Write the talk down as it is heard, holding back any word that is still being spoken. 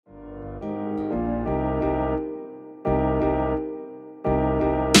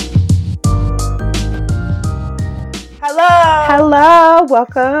Hello,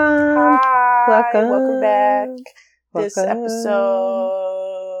 welcome. Hi, welcome back. This Welcome.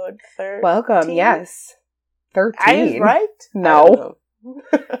 episode 13. Welcome, yes. 13. I was right? No.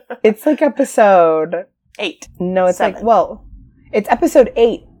 It's like episode 8. No, it's 7. it's episode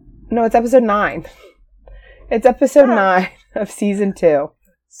 8. No, it's episode 9. It's episode 9 of season 2.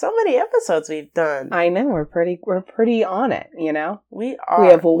 So many episodes we've done. I know, we're pretty on it, you know? We are. We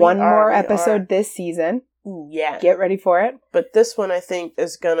have one more episode this season. Yeah. Get ready for it. But this one, I think,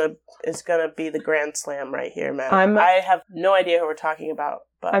 is gonna be the grand slam right here, man. I have no idea who we're talking about,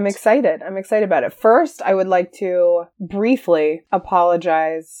 but I'm excited. I'm excited about it. First, I would like to briefly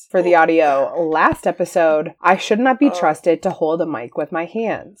apologize for the audio. Last episode, I should not be trusted to hold a mic with my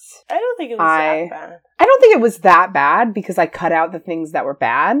hands. I don't think it was that bad. I don't think it was that bad because I cut out the things that were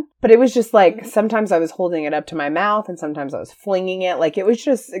bad, but it was just like sometimes I was holding it up to my mouth and sometimes I was flinging it. Like it was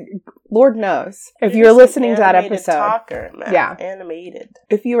just, Lord knows. If you're listening to that episode, talker, man. Yeah, animated.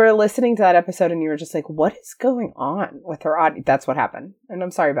 If you were listening to that episode and you were just like, what is going on with her audio? That's what happened. And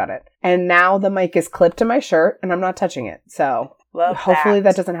I'm sorry about it. And now the mic is clipped to my shirt and I'm not touching it. So hopefully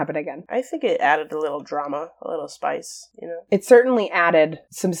that doesn't happen again. I think it added a little drama, a little spice, you know? It certainly added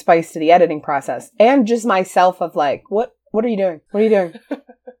some spice to the editing process. And just myself of like, what are you doing? What are you doing?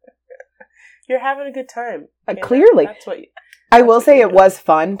 You're having a good time. Clearly. I will say it was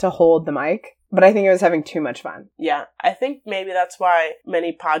fun to hold the mic, but I think I was having too much fun. Yeah. I think maybe that's why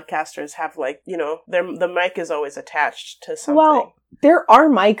many podcasters have like, you know, the mic is always attached to something. Well, there are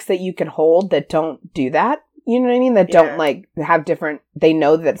mics that you can hold that don't do that. You know what I mean? That don't like have different, they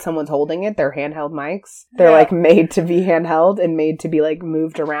know that someone's holding it. They're handheld mics. They're like made to be handheld and made to be like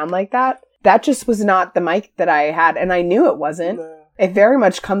moved around like that. That just was not the mic that I had. And I knew it wasn't. No. It very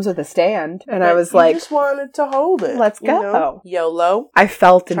much comes with a stand. And I was like, just wanted to hold it. Let's go. You know? YOLO. I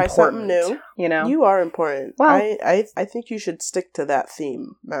felt Try important. Something new. You know? You are important. Well, I think you should stick to that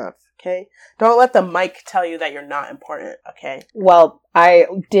theme, Mav. Okay? Don't let the mic tell you that you're not important, okay? Well, I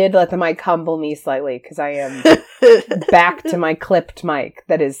did let the mic humble me slightly because I am back to my clipped mic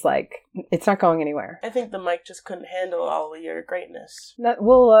that is like, it's not going anywhere. I think the mic just couldn't handle all of your greatness.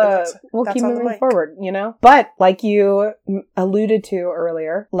 We'll keep moving forward, you know? But like you alluded to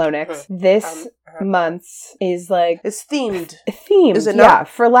earlier, Lonix, this month's is like... It's themed. Themed, is it not? Yeah.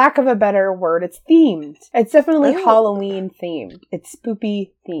 For lack of a better word, it's themed. It's definitely Halloween themed. It's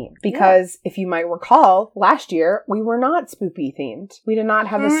spoopy themed. Because if you might recall, last year, we were not spoopy themed. We did not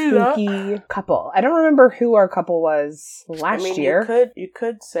have a spooky couple. I don't remember who our couple was last year. You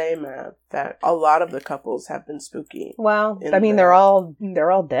could say, Matt, that a lot of the couples have been spooky. Well, I mean, they're all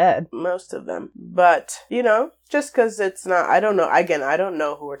dead. Most of them. But, you know, just because it's not, I don't know. Again, I don't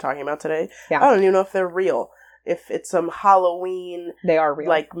know who we're talking about today. Yeah. I don't even know if they're real. If it's some Halloween, they are real,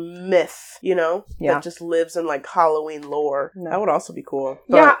 like myth, you know, that just lives in like Halloween lore. No. That would also be cool.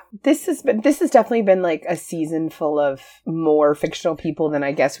 But yeah, this has definitely been like a season full of more fictional people than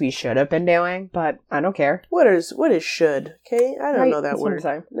I guess we should have been doing. But I don't care. What is should? Okay, I don't know that word.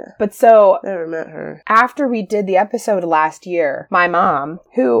 Nah. But so never met her. After we did the episode last year, my mom,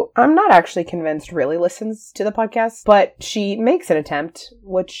 who I'm not actually convinced really listens to the podcast, but she makes an attempt,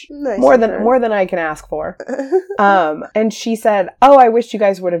 which more than I can ask for. And she said, "Oh, I wish you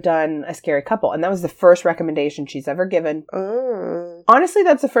guys would have done a scary couple." And that was the first recommendation she's ever given. Honestly,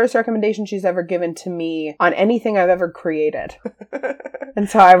 that's the first recommendation she's ever given to me on anything I've ever created. And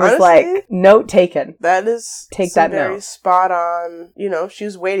so I was like, note taken. That is very spot on. You know, she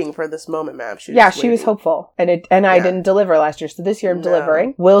was waiting for this moment, ma'am. She was hopeful. And I didn't deliver last year. So this year I'm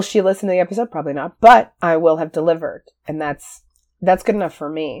delivering. Will she listen to the episode? Probably not. But I will have delivered. And that's good enough for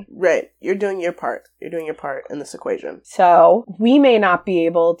me. Right. You're doing your part. You're doing your part in this equation. So we may not be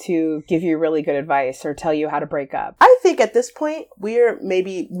able to give you really good advice or tell you how to break up. I think at this point, we're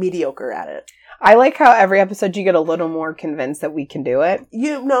maybe mediocre at it. I like how every episode you get a little more convinced that we can do it.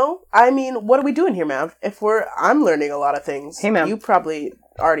 You know, I mean, what are we doing here, Mav? I'm learning a lot of things. Hey, Mav. You probably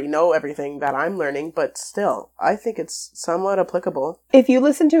already know everything that I'm learning, but still, I think it's somewhat applicable. If you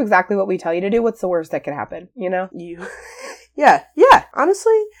listen to exactly what we tell you to do, what's the worst that could happen, you know? Yeah.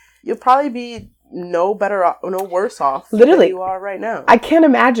 Honestly, you'll probably be no worse off literally than you are right now. I can't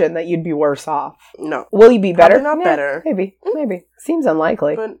imagine that you'd be worse off. No. Will you be better? Probably not better. Maybe. Seems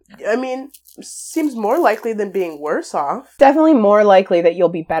unlikely. But, I mean, seems more likely than being worse off. Definitely more likely that you'll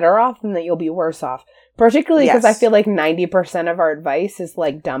be better off than that you'll be worse off. Particularly because I feel like 90% of our advice is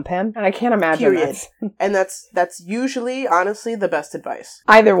like dump him. And I can't imagine that. And that's usually, honestly, the best advice.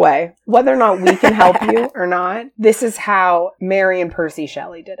 Either way, whether or not we can help you or not, this is how Mary and Percy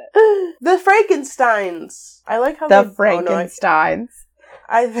Shelley did it. The Frankensteins. I like how the Frankensteins.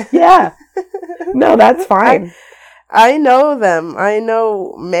 Oh, no, yeah. No, that's fine. I know them. I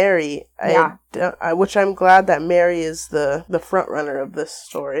know Mary. Yeah. Which I'm glad that Mary is the front runner of this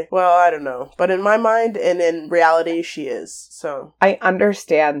story. Well, I don't know. But in my mind and in reality, she is. So I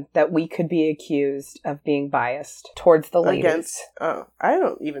understand that we could be accused of being biased towards the ladies. I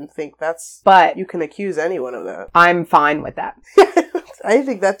don't even think that's... But you can accuse anyone of that. I'm fine with that. I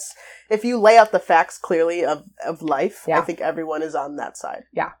think that's... If you lay out the facts clearly of life, I think everyone is on that side.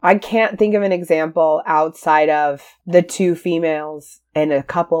 Yeah. I can't think of an example outside of the two females and a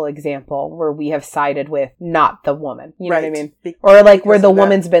couple example where we have sided with not the woman. You know what I mean? Or like where the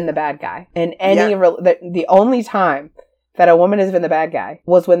woman's been the bad guy. And the only time that a woman has been the bad guy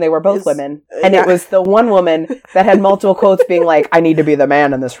was when they were both women. And it was the one woman that had multiple quotes being like, I need to be the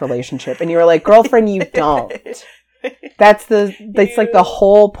man in this relationship. And you were like, girlfriend, you don't. That's like the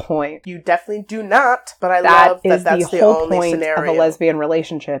whole point. You definitely do not, but I love that that's the whole point scenario of a lesbian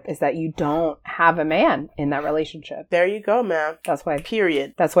relationship is that you don't have a man in that relationship. There you go, man. That's why.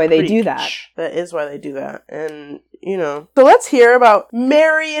 Period. That's why they do that. That is why they do that. And, you know. So let's hear about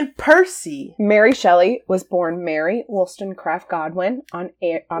Mary and Percy. Mary Shelley was born Mary Wollstonecraft Godwin on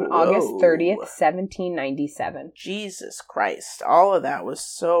August 30th, 1797. Jesus Christ. All of that was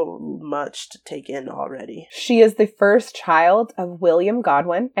so much to take in already. She is the first child of William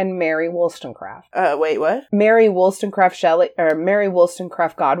Godwin and Mary Wollstonecraft. Wait, what? Mary Wollstonecraft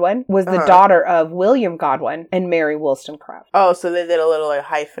Godwin was the daughter of William Godwin and Mary Wollstonecraft. Oh, so they did a little like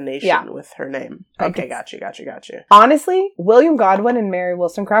hyphenation with her name. Okay, gotcha. Honestly, William Godwin and Mary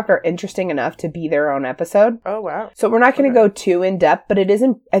Wollstonecraft are interesting enough to be their own episode. Oh, wow. So we're not going to go too in depth, but it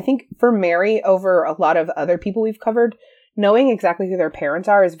isn't, I think for Mary over a lot of other people we've covered, knowing exactly who their parents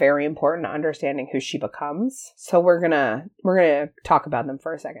are is very important to understanding who she becomes. So we're gonna talk about them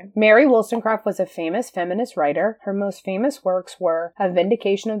for a second. Mary Wollstonecraft was a famous feminist writer. Her most famous works were A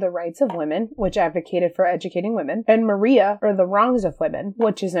Vindication of the Rights of Women, which advocated for educating women, and Maria, or The Wrongs of Women,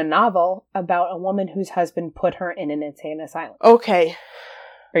 which is a novel about a woman whose husband put her in an insane asylum. Okay.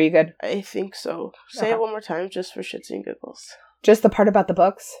 Are you good? I think so. Say it one more time just for shits and giggles. Just the part about the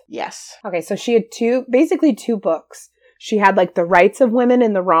books? Yes. Okay, so she had two books. She had, like, The Rights of Women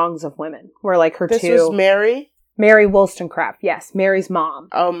and The Wrongs of Women, were, like, her two... This was Mary? Mary Wollstonecraft, yes. Mary's mom.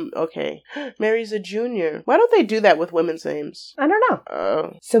 Okay. Mary's a junior. Why don't they do that with women's names? I don't know.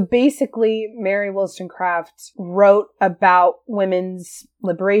 Oh. So, basically, Mary Wollstonecraft wrote about women's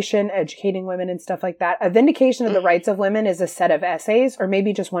liberation, educating women and stuff like that. A Vindication of the Rights of Women is a set of essays, or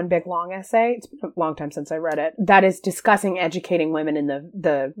maybe just one big long essay. It's been a long time since I read it. That is discussing educating women and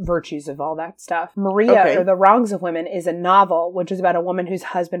the virtues of all that stuff. Maria, or The Wrongs of Women, is a novel, which is about a woman whose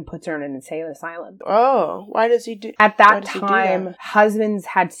husband puts her in an insane asylum. Oh, why does he do At that time, husbands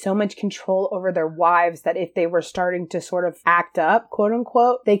had so much control over their wives that if they were starting to sort of act up, quote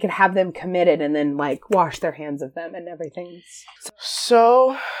unquote, they could have them committed and then like wash their hands of them and everything. So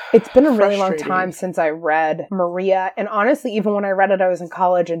it's been a really long time since I read Maria, and honestly, even when I read it, I was in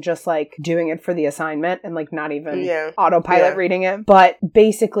college and just like doing it for the assignment and like not even autopilot reading it. But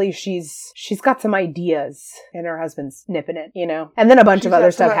basically, she's got some ideas, and her husband's nipping it, you know. And then a bunch of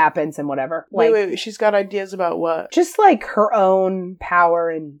other stuff happens and whatever. Wait, she's got ideas about what? Just like her own power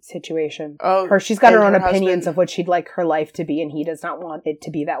and situation. Oh, she's got her own opinions of what she'd like her life to be, and he does not want it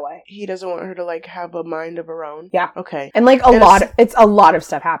to be that way. He doesn't want her to like have a mind of her own. Yeah. Okay. And like a lot of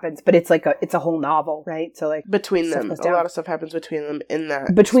stuff happens, but it's a whole novel, right? So like between them, a lot of stuff happens between them in that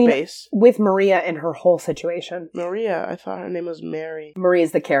space. With Maria and her whole situation. Maria, I thought her name was Mary. Maria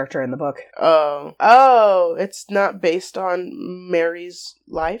is the character in the book. Oh, it's not based on Mary's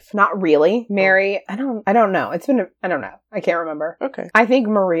life? Not really. Mary, I don't know. I don't know. I can't remember. Okay. I think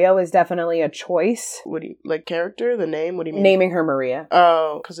Maria was definitely a choice. What do you, like character? The name? What do you mean? Naming her Maria.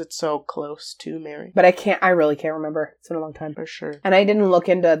 Oh, because it's so close to Mary. But I really can't remember. It's been a long time. For sure. And I didn't look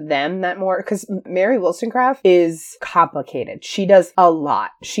into them that more, because Mary Wollstonecraft is complicated. She does a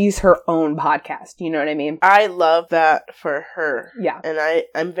lot. She's her own podcast. You know what I mean? I love that for her. Yeah. And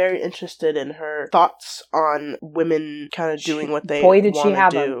I'm very interested in her thoughts on women kind of doing what they want to do. Boy, did she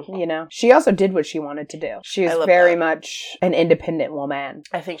have them, you know? She also did what she wanted to do. She is very much an independent woman.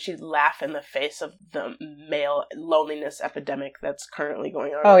 I think she'd laugh in the face of the male loneliness epidemic that's currently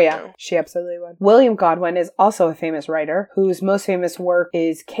going on. Oh, yeah. Now. She absolutely would. William Godwin is also a famous writer whose most famous work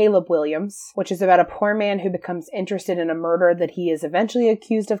is Caleb Williams, which is about a poor man who becomes interested in a murder that he is eventually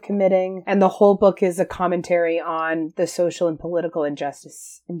accused of committing. And the whole book is a commentary on the social and political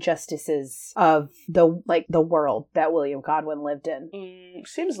injustices of the world that William Godwin lived in.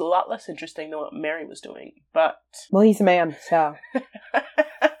 Seems a lot less interesting than what Mary was doing, but... Well, he's a man, so...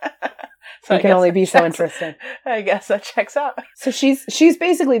 So it can only be so interesting. I guess that checks out. So she's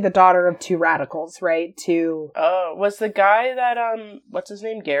basically the daughter of two radicals, right? Oh, was the guy that what's his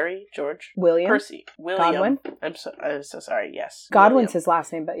name? Gary? George? William? Percy. William. Godwin? I'm so sorry. Yes. Godwin's William. his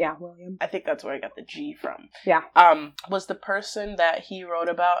last name, but yeah, William. I think that's where I got the G from. Yeah. Was the person that he wrote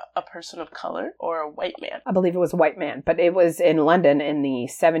about a person of color or a white man? I believe it was a white man, but it was in London in the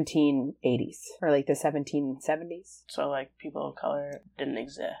 1780s or like the 1770s. So like people of color didn't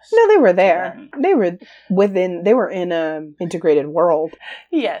exist. No, they were there. They were in a integrated world.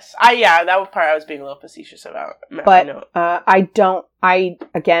 Yes. That was part I was being a little facetious about. But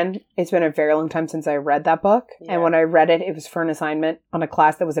again, it's been a very long time since I read that book. Yeah. And when I read it, it was for an assignment on a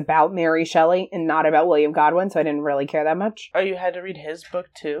class that was about Mary Shelley and not about William Godwin, so I didn't really care that much. Oh, you had to read his book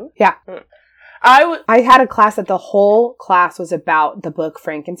too? Yeah. I had a class that the whole class was about the book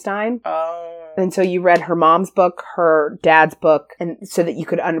Frankenstein. Oh. And so you read her mom's book, her dad's book, and so that you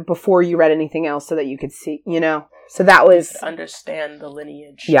could, before you read anything else, so that you could see, So that was... understand the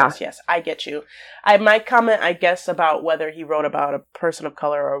lineage. Yeah. Yes, I get you. My comment, I guess, about whether he wrote about a person of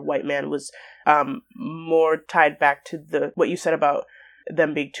color or a white man was more tied back to what you said about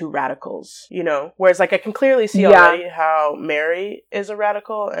them being two radicals, Whereas, I can clearly see already how Mary is a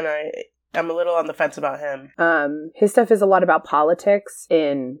radical, and I'm a little on the fence about him. His stuff is a lot about politics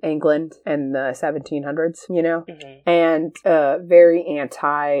in England and the 1700s, Mm-hmm. And very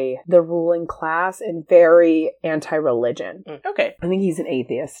anti the ruling class and very anti-religion. Okay. I think he's an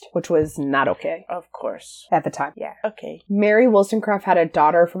atheist, which was not okay. Of course. At the time. Yeah. Okay. Mary Wollstonecraft had a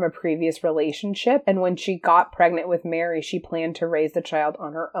daughter from a previous relationship, and when she got pregnant with Mary, she planned to raise the child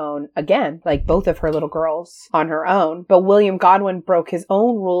on her own again, like both of her little girls on her own. But William Godwin broke his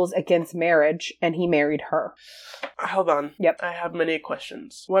own rules against marriage, and he married her. Hold on. Yep. I have many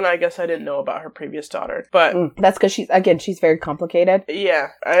questions. One, I guess I didn't know about her previous daughter, but... That's because she's very complicated. Yeah.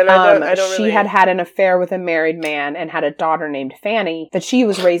 And I don't really... She had an affair with a married man and had a daughter named Fanny that she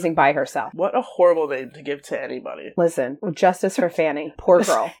was raising by herself. What a horrible name to give to anybody. Listen, justice for Fanny. Poor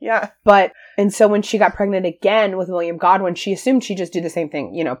girl. Yeah. And so when she got pregnant again with William Godwin, she assumed she'd just do the same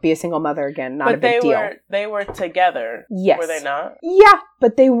thing, be a single mother again, not a big deal. But they were together. Yes. Were they not? Yeah,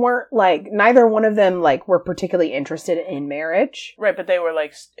 but they weren't, neither one of them, were particularly interested in marriage. Right, but they were,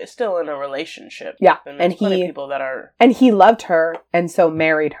 still in a relationship. Yeah. And plenty of people that are... And he loved her, and so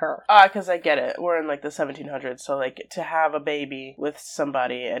married her. Because I get it. We're in, the 1700s, so, to have a baby with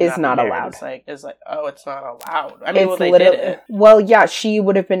somebody and is not allowed. It's not allowed. I mean, they did it. Well, yeah, she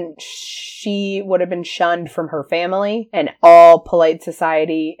would have been shunned from her family and all polite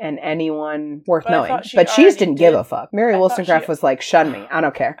society and anyone worth knowing. But she just didn't give a fuck. Mary Wollstonecraft was like, shun me. I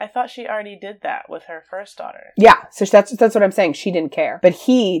don't care. I thought she already did that with her first daughter. Yeah, so that's what I'm saying. She didn't care. But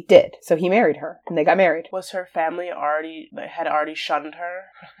he did. So he married her and they got married. Was her family had already shunned her?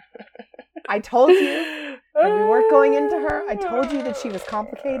 I told you that we weren't going into her. I told you that she was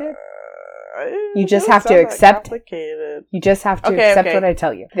complicated. You just have to accept. You just have to accept what I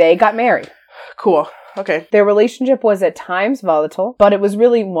tell you. They got married. Cool. Okay. Their relationship was at times volatile, but it was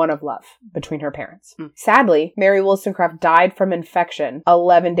really one of love between her parents. Sadly, Mary Wollstonecraft died from infection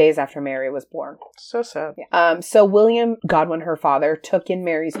 11 days after Mary was born. So sad. Yeah. So William Godwin, her father, took in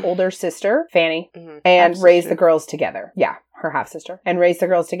Mary's older sister, Fanny, and raised the girls together. Yeah. Her half-sister, and raised the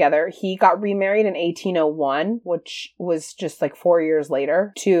girls together. He got remarried in 1801, which was just 4 years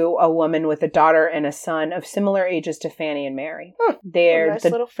later, to a woman with a daughter and a son of similar ages to Fanny and Mary. They're a nice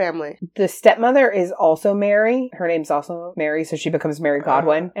little family. The stepmother is also Mary. Her name's also Mary, so she becomes Mary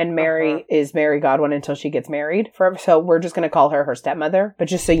Godwin, and Mary is Mary Godwin until she gets married. So we're just going to call her stepmother, but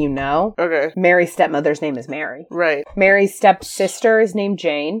just so you know, Mary's stepmother's name is Mary. Right. Mary's stepsister is named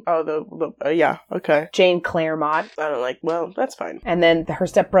Jane. Oh, yeah, okay. Jane Clairmont. I don't that's fine. And then her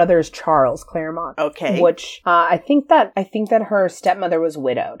stepbrother is Charles Clairmont. Okay. Which I think that her stepmother was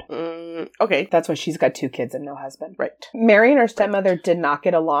widowed. Okay. That's why she's got 2 kids and no husband. Right. Mary and her stepmother did not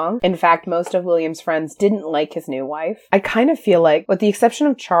get along. In fact, most of William's friends didn't like his new wife. I kind of feel like, with the exception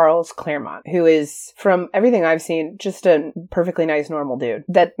of Charles Clairmont, who is, from everything I've seen, just a perfectly nice, normal dude,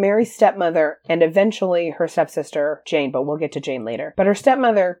 that Mary's stepmother and eventually her stepsister, Jane, but we'll get to Jane later, but her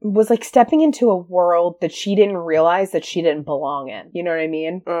stepmother was stepping into a world that she didn't realize that she didn't belong in. You know what I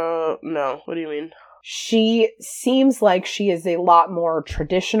mean? No. What do you mean? She seems like she is a lot more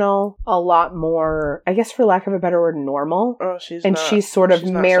traditional, a lot more, I guess for lack of a better word, normal. Oh, she's sort of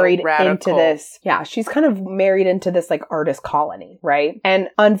married into this. Yeah, she's kind of married into this like artist colony, right? And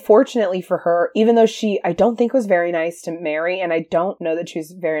unfortunately for her, even though I don't think was very nice to Mary, and I don't know that she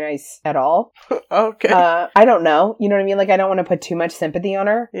was very nice at all. Okay. I don't know. You know what I mean? Like, I don't want to put too much sympathy on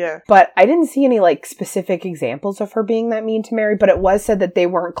her. Yeah. But I didn't see any like specific examples of her being that mean to Mary, but it was said that they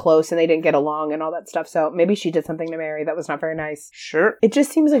weren't close and they didn't get along and all that stuff. So maybe she did something to Mary that was not very nice. Sure. It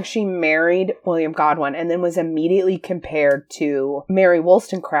just seems like she married William Godwin and then was immediately compared to Mary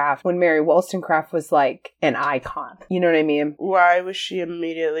Wollstonecraft when Mary Wollstonecraft was like an icon. You know what I mean? Why was she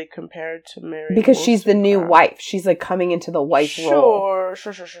immediately compared to Mary? Because she's the new wife. She's like coming into the wife role.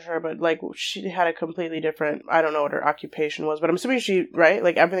 Sure. But like she had a completely different, I don't know what her occupation was, but I'm assuming right?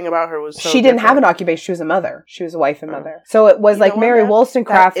 Like everything about her was so She didn't have an occupation. She was a mother. She was a wife and mother. So it was like Mary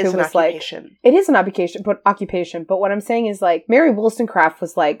Wollstonecraft who was like, it is an occupation, but what I'm saying is like Mary Wollstonecraft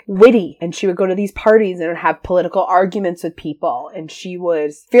was like witty and she would go to these parties and have political arguments with people and she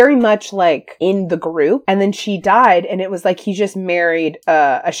was very much like in the group. And then she died and it was like he just married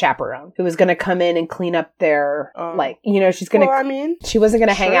a chaperone who was going to come in and clean up their she's going to, she wasn't going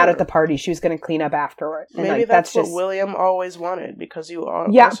to hang out at the party. She was going to clean up afterward. And maybe that's what William always wanted because you are.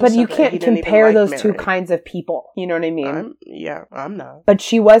 Yeah, but you can't compare those two kinds of people. You know what I mean? I'm not. But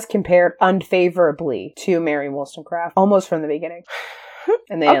she was compared unfavorably to Mary Wollstonecraft almost from the beginning.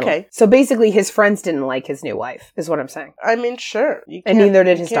 And they didn't so basically his friends didn't like his new wife is what I'm saying. I mean, sure. And neither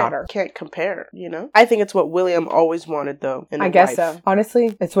did his daughter. Can't compare, you know? I think it's what William always wanted though. I guess so.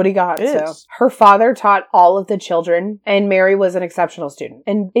 Honestly, it's what he got. Her father taught all of the children and Mary was an exceptional student.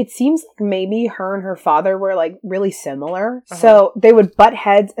 And it seems like maybe her and her father were like really similar. So they would butt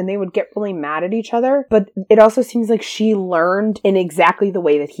heads and they would get really mad at each other. But it also seems like she learned in exactly the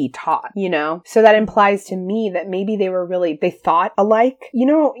way that he taught, you know? So that implies to me that maybe they thought alike. You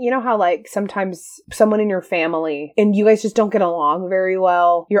know how like sometimes someone in your family and you guys just don't get along very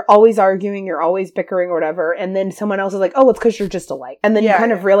well. You're always arguing, you're always bickering or whatever. And then someone else is like, oh, it's because you're just alike. And then you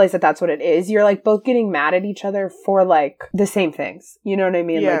kind of realize that that's what it is. You're like both getting mad at each other for like the same things. You know what I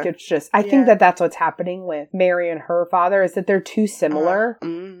mean? Like it's just, I think that that's what's happening with Mary and her father is that they're too similar.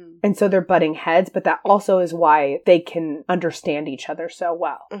 And so they're butting heads, but that also is why they can understand each other so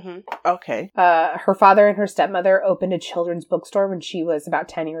well. Okay. Her father and her stepmother opened a children's bookstore when she was about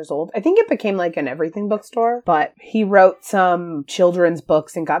 10 years old. I think it became like an everything bookstore, but he wrote some children's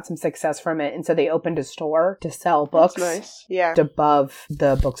books and got some success from it. And so they opened a store to sell books. That's nice. Yeah. Above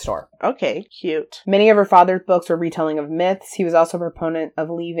the bookstore. Okay. Cute. Many of her father's books were retelling of myths. He was also a proponent of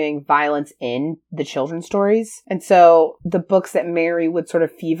leaving violence in the children's stories. And so the books that Mary would sort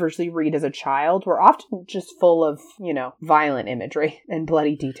of feverishly read as a child were often just full of, violent imagery and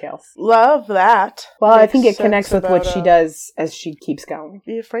bloody details. Love that. Well, I think it connects with what she does as she keeps going.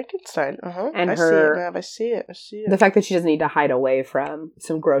 Yeah, Frankenstein. And I see it. The fact that she doesn't need to hide away from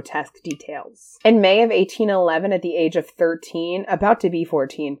some grotesque details. In May of 1811, at the age of 13, about to be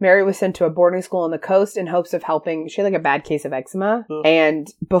 14, Mary was sent to a boarding school on the coast in hopes of helping. She had like a bad case of eczema. And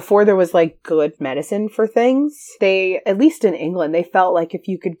before there was like good medicine for things, at least in England, they felt like if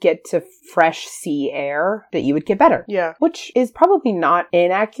you could get to fresh sea air, that you would get better. Yeah. Which is probably not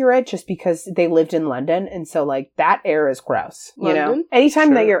inaccurate just because they lived in London. And so like that air is gross. London?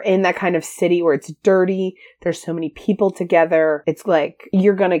 Anytime that you're in that kind of city where it's dirty, there's so many people together, it's like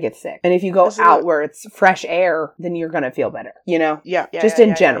you're gonna get sick. And if you go out where it's fresh air, then you're gonna feel better, Yeah. Just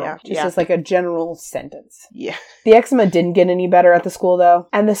in general. Just as like a general sentence. Yeah. The eczema didn't get any better at the school though.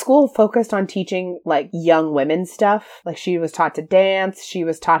 And the school focused on teaching like young women stuff. Like she was taught to dance, she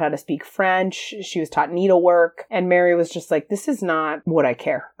was taught how to speak French, she was taught needlework. And Mary was just like, this is not what I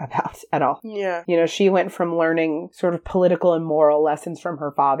care about at all. Yeah. She went from learning sort of political and moral lessons from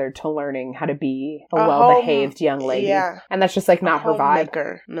her father to learning how to be a well-behaved young lady. Yeah. And that's just like not her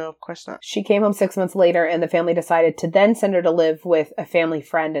vibe. No, of course not. She came home 6 months later and the family decided to then send her to live with a family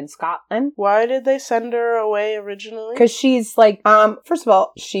friend in Scotland. Why did they send her away originally? Because she's like, first of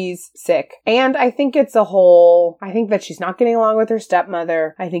all, she's sick. And I think I think that she's not getting along with her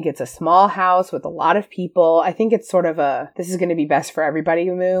stepmother. I think it's a small house with a lot of people. I think it's sort of this is going to be best for everybody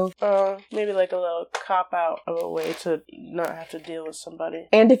who move. Maybe like a little cop-out of a way to not have to deal with somebody.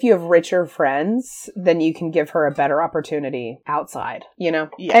 And if you have richer friends, then you can give her a better opportunity outside, Yeah.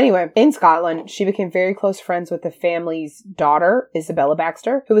 Anyway, in Scotland, she became very close friends with the family's daughter, Isabella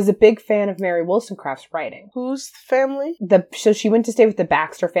Baxter, who was a big fan of Mary Wollstonecraft's writing. Whose family? So she went to stay with the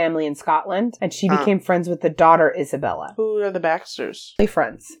Baxter family in Scotland, and she became friends with the daughter, Isabella. Who are the Baxters? Friends.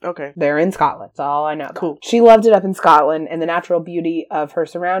 friends. Okay. They're in Scotland. That's all I know. Cool. She loved it up in Scotland, and the natural beauty of her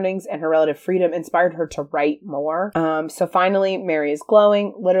surroundings and her relative freedom inspired her to write more. So finally, Mary is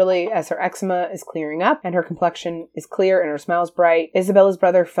glowing, literally, as her eczema is clearing up, and her complexion is clear and her smile is bright. Isabella's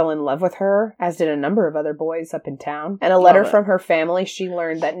brother fell in love with her, as did a number of other boys up in town. And a letter from her family, she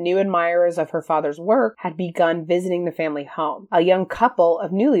learned that new admirers of her father's work had begun visiting the family home. A young couple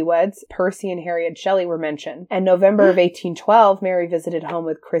of newlyweds, Percy and Harriet Shelley, were mentioned. In November of 1812, Mary visited home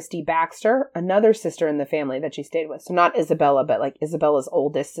with Christy Baxter, another sister in the family that she stayed with. So not Isabella, but like Isabella's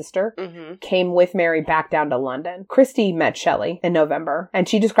oldest sister, came with Mary back down to London. Christy met Shelley in November, and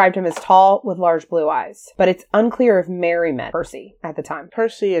she described him as tall with large blue eyes. But it's unclear if Mary met Percy at the time.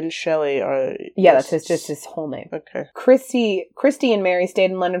 Percy and Shelley are... Yeah, that's just his whole name. Okay. Christy and Mary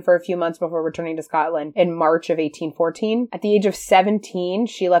stayed in London for a few months before returning to Scotland in March of 1814. At the age of 17,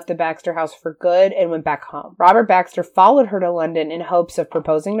 she left the Baxter house for good and went back home. Robert Baxter followed her to London in hopes of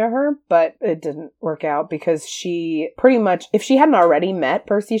proposing to her, but it didn't work out because she pretty much, if she hadn't already met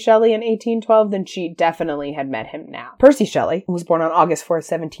Percy Shelley in 1812, then she definitely had met him now. Percy Shelley was born on August 4th,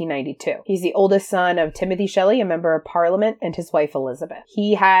 1792. He's the oldest son of Timothy Shelley, a member of Parliament, and his wife Elizabeth.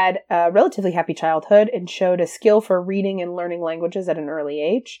 He had a relatively happy childhood and showed a skill for reading and learning languages at an early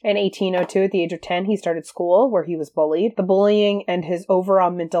age. In 1802, at the age of 10, he started school where he was bullied. The bullying and his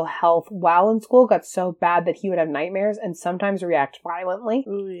overall mental health while in school got so bad that he would have nightmares and sometimes react violently.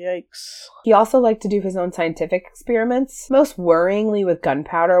 Ooh, yikes. He also liked to do his own scientific experiments, most worryingly with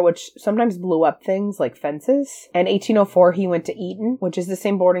gunpowder, which sometimes blew up things like fences. In 1804, he went to Eton, which is the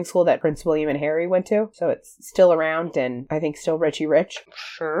same boarding school that Prince William and Harry went to, so it's still around and I think still Richie Rich.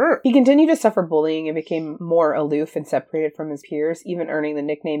 Sure. He continued to suffer bullying and became more aloof and separated from his peers, even earning the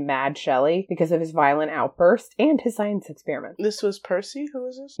nickname Mad Shelley because of his violent outbursts and his science experiments. This was Percy? Who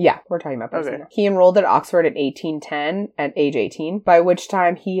was this? Yeah, we're talking about Percy Okay. now. He enrolled at Oxford at 1810 at age 18, by which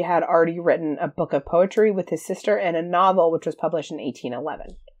time he had already written a book of poetry with his sister and a novel which was published in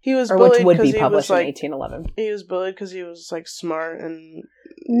 1811. He was Or bullied which would because be he published was in like... 1811. He was bullied because he was like smart and...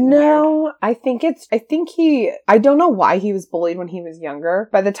 No, I don't know why he was bullied when he was younger.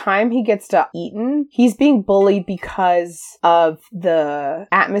 By the time he gets to Eton, he's being bullied because of the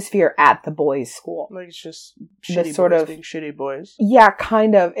atmosphere at the boys' school. Like, it's just The shitty sort boys of- being shitty boys. Yeah,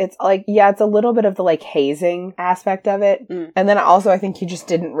 kind of. It's like, yeah, it's a little bit of the like hazing aspect of it. And then also I think he just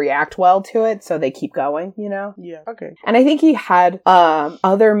didn't react well to it, so they keep going, you know? Yeah, okay. And I think he had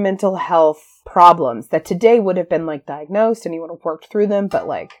other mental health problems that today would have been like diagnosed and he would have worked through them, but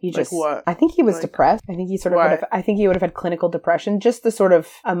like he just, Like what? I think he was Like, depressed. I think he sort of why? I think he would have had clinical depression, just the sort of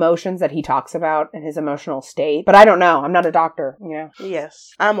emotions that he talks about and his emotional state. But I don't know. I'm not a doctor, you know?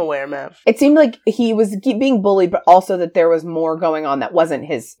 Yes, I'm aware, Mav. It seemed like he was being bullied, but also that there was more going on that wasn't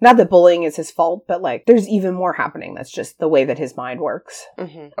his, not that bullying is his fault, but like there's even more happening. That's just the way that his mind works.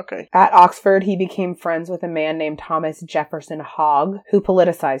 Okay. At Oxford, he became friends with a man named Thomas Jefferson Hogg, who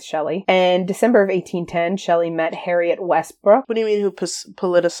politicized Shelley. In December of 1810, Shelley met Harriet Westbrook. What do you mean who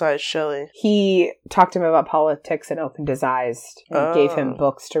politicized Shelley? He talked to him about politics and opened his eyes and gave him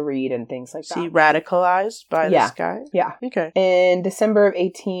books to read and things like Is that. he radicalized by this guy? Yeah. Okay. In December of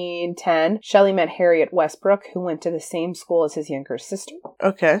 1810, Shelley met Harriet Westbrook, who went to the same school as his younger sister.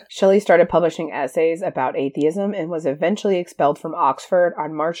 Okay. Shelley started publishing essays about atheism and was eventually expelled from Oxford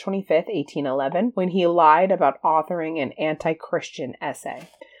on March 25th, 1811, when he lied about authoring an anti-Christian essay.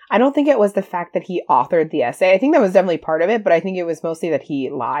 I don't think it was the fact that he authored the essay. I think that was definitely part of it, but I think it was mostly that he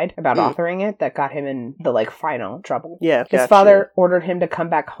lied about authoring it that got him in the, like, final trouble. Yeah, His father ordered him to come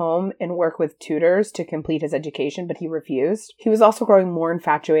back home and work with tutors to complete his education, but he refused. He was also growing more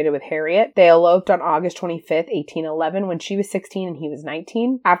infatuated with Harriet. They eloped on August 25th, 1811, when she was 16 and he was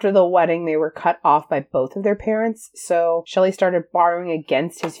 19. After the wedding, they were cut off by both of their parents, so Shelley started borrowing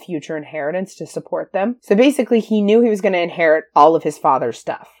against his future inheritance to support them. So basically, he knew he was going to inherit all of his father's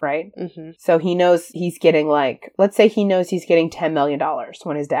stuff, right? So he knows he's getting like, let's say he knows he's getting $10 million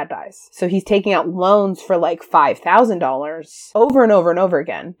when his dad dies. So he's taking out loans for like $5,000 over and over and over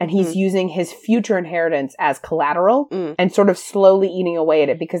again. And he's using his future inheritance as collateral and sort of slowly eating away at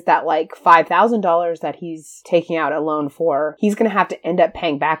it, because that like $5,000 that he's taking out a loan for, he's going to have to end up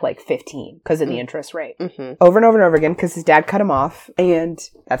paying back like 15 because of the interest rate over and over and over again, because his dad cut him off, and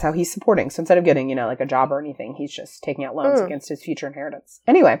that's how he's supporting. So instead of getting, you know, like a job or anything, he's just taking out loans against his future inheritance.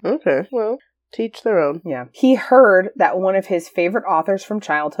 Anyway. Okay, well, Teach their own. Yeah. He heard that one of his favorite authors from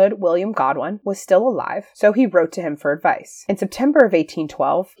childhood, William Godwin, was still alive, so he wrote to him for advice. In September of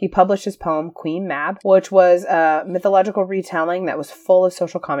 1812, he published his poem, Queen Mab, which was a mythological retelling that was full of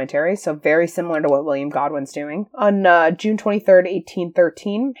social commentary, so very similar to what William Godwin's doing. On June 23rd,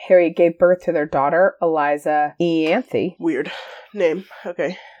 1813, Harriet gave birth to their daughter, Eliza Ianthe. Weird name.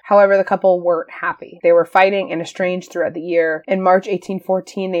 Okay. However, the couple weren't happy. They were fighting and estranged throughout the year. In March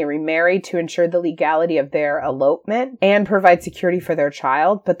 1814, they remarried to ensure the legality of their elopement and provide security for their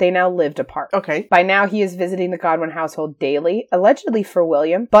child, but they now lived apart. Okay. By now, he is visiting the Godwin household daily, allegedly for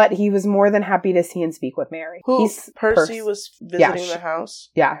William, but he was more than happy to see and speak with Mary. Percy was visiting the house?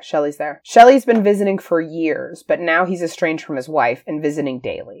 Yeah, Shelley's there. Shelley's been visiting for years, but now he's estranged from his wife and visiting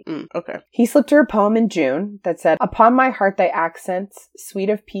daily. Okay. He slipped her a poem in June that said, "Upon my heart thy accents, sweet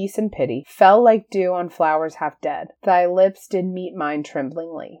of peace and pity, fell like dew on flowers half dead. Thy lips did meet mine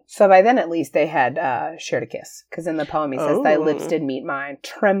tremblingly." So by then, at least, they had shared a kiss. Because in the poem, he says, "Thy lips did meet mine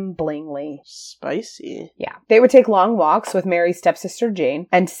tremblingly." Spicy. Yeah. They would take long walks with Mary's stepsister Jane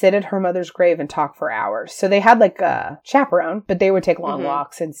and sit at her mother's grave and talk for hours. So they had like a chaperone, but they would take long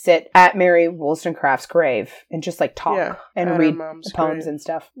walks and sit at Mary Wollstonecraft's grave and just like talk and read poems and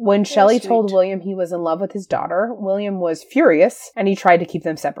stuff. When Shelley told William he was in love with his daughter, William was furious and he tried to keep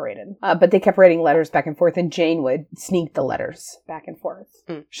them separated. But they kept writing letters back and forth, and Jane would sneak the letters back and forth.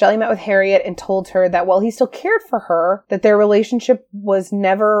 Shelley met with Harriet and told her that while he still cared for her, that their relationship was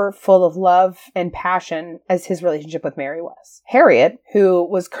never full of love and passion as his relationship with Mary was. Harriet, who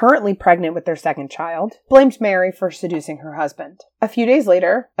was currently pregnant with their second child, blamed Mary for seducing her husband. A few days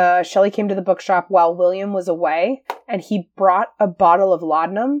later, Shelley came to the bookshop while William was away, and he brought a bottle of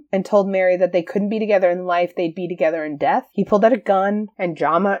laudanum and told Mary that they couldn't be together in life, they'd be together in death. He pulled out a gun, and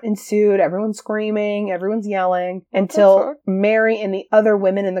drama ensued. Everyone's screaming, everyone's yelling, until Mary and the other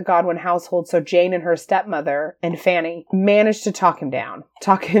women in the Godwin household, so Jane and her stepmother and Fanny, managed to talk him down.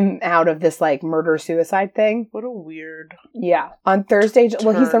 Talk him out of this, like, murder-suicide thing. What a weird... Yeah. On Thursday...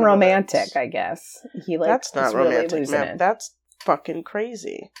 Well, he's a romantic, I guess. He, like, that's not romantic, really man. That's fucking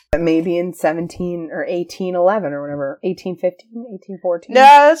crazy. Maybe in 1811 or whatever. 1815, 1814. No,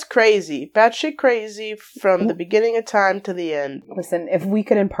 that's crazy. Batshit crazy from the beginning of time to the end. Listen, if we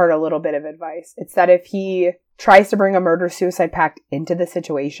could impart a little bit of advice, it's that if he tries to bring a murder-suicide pact into the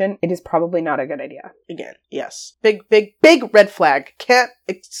situation, it is probably not a good idea. Again, yes. Big red flag. Can't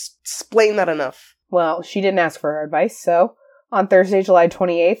explain that enough. Well, she didn't ask for her advice, so... On Thursday, July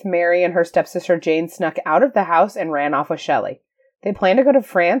 28th, Mary and her stepsister Jane snuck out of the house and ran off with Shelley. They planned to go to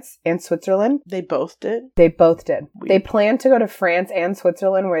France and Switzerland. They both did? They both did. Weird. They planned to go to France and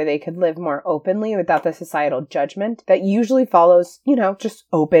Switzerland where they could live more openly without the societal judgment that usually follows, just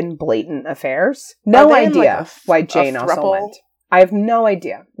open, blatant affairs. No idea why Jane also went. I have no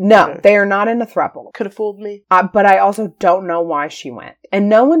idea. No, they are not in a throuple. Could have fooled me. But I also don't know why she went. And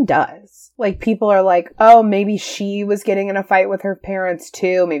no one does. Like, people are like, oh, maybe she was getting in a fight with her parents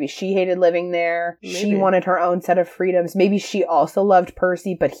too. Maybe she hated living there. Maybe. She wanted her own set of freedoms. Maybe she also loved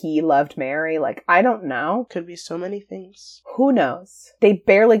Percy, but he loved Mary. Like, I don't know. Could be so many things. Who knows? They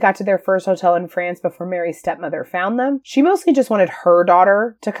barely got to their first hotel in France before Mary's stepmother found them. She mostly just wanted her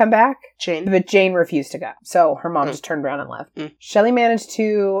daughter to come back. Jane. But Jane refused to go. So her mom just turned around and left. Shelley managed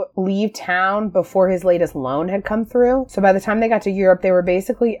to leave town before his latest loan had come through. So by the time they got to Europe, they were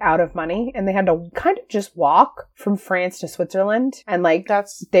basically out of money and they had to kind of just walk from France to Switzerland. And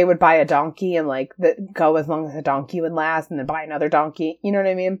they would buy a donkey and go as long as the donkey would last and then buy another donkey. You know what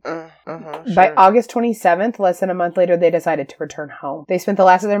I mean? Sure. By August 27th, less than a month later, they decided to return home. They spent the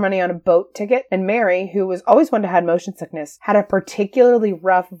last of their money on a boat ticket, and Mary, who was always one to have motion sickness, had a particularly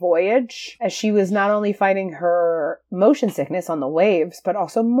rough voyage as she was not only fighting her motion sickness on the waves, but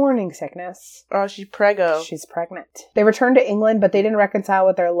also morning sickness. Oh, she's preggo. She's pregnant. They returned to England, but they didn't reconcile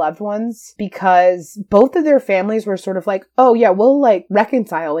with their loved ones because both of their families were sort of like, oh yeah, we'll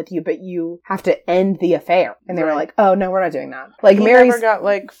reconcile with you, but you have to end the affair. And they were like, oh no, we're not doing that. Mary's never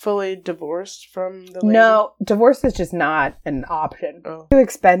got fully divorced from the lady? No, divorce is just not an option. Oh. Too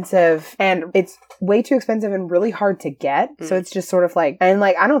expensive, and it's way too expensive and really hard to get. So it's just sort of I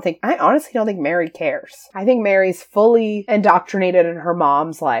honestly don't think Mary cares. I think Mary's fully indoctrinated in her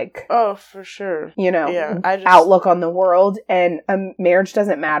mom's oh, for sure. Outlook on the world, and marriage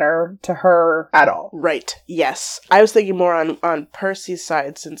doesn't matter to her at all. Right. Yes. I was thinking more on Percy's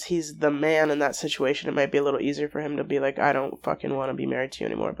side, since he's the man in that situation. It might be a little easier for him to be like, I don't fucking want to be married to you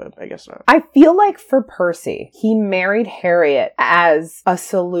anymore, but I guess not. I feel like for Percy, he married Harriet as a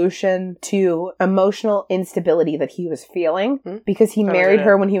solution to emotional instability that he was feeling because he married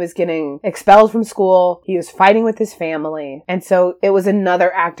her when he was getting expelled from school. He was fighting with his family. Shelley. And so it was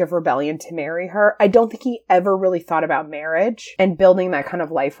another act of rebellion to marry her. I don't think he ever really thought about marriage and building that kind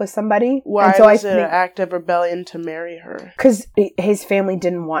of life with somebody. Why and so was it an act of rebellion to marry her? Because his family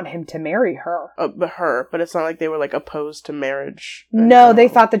didn't want him to marry her. But it's not like they were like opposed to marriage. No, they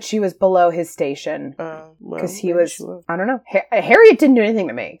thought that she was below his station. Because he was, I don't know. Harriet didn't do anything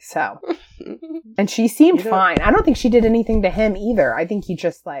to me, so. And she seemed fine. I don't think she did anything to him either. I think he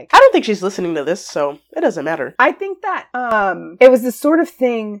just like... I don't think she's listening to this, so it doesn't matter. I think that it was the sort of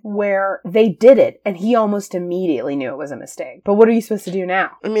thing where they did it and he almost immediately knew it was a mistake. But what are you supposed to do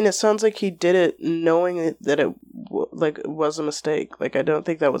now? I mean, it sounds like he did it knowing that it was a mistake. Like, I don't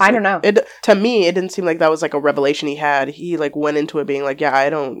think that was... I don't know. To me, it didn't seem like that was like a revelation he had. He like went into it being like, yeah, I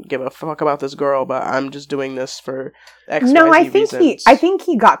don't give a fuck about this girl, but I'm just doing this for X, no, Y, Z reasons. I think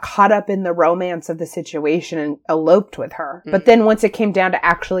he got caught up in the romance of the situation and eloped with her. But then once it came down to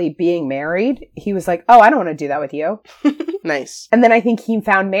actually being married, he was like, oh, I don't want to do that with you. Nice. And then I think he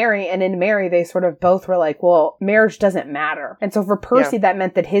found Mary, and in Mary, they sort of both were like, well, marriage doesn't matter. And so for Percy, that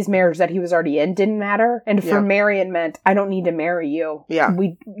meant that his marriage that he was already in didn't matter. And for Mary, it meant, I don't need to marry you. Yeah.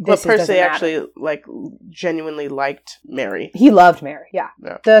 But Percy actually, like, genuinely liked Mary. He loved Mary, yeah.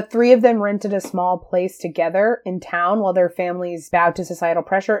 The three of them rented a small place together in town while their families bowed to societal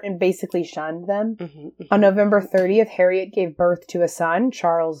pressure and basically shunned them. On November 30th, Harriet gave birth to a son,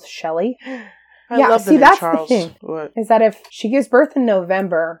 Charles Shelley. I love the name that's Charles. The thing. What? Is that if she gives birth in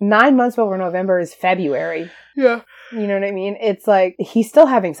November, 9 months before November is February. Yeah. You know what I mean? It's like, he's still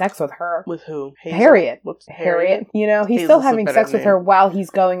having sex with her. With who? Hazel? Harriet. What's Harriet. You know, he's Hazel's still having a better sex with name. her while he's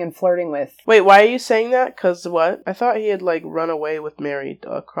going and flirting with... Wait, why are you saying that? Because what? I thought he had, like, run away with Mary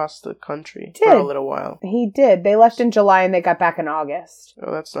across the country for a little while. He did. They left in July and they got back in August.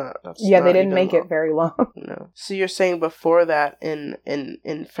 Oh, that's not... They didn't make it very long. No. So you're saying before that,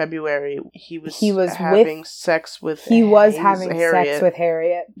 in February, he was having sex with He was having Harriet. sex with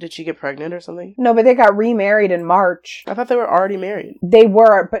Harriet. Did she get pregnant or something? No, but they got remarried in March. I thought they were already married. They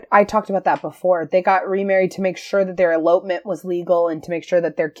were, but I talked about that before. They got remarried to make sure that their elopement was legal and to make sure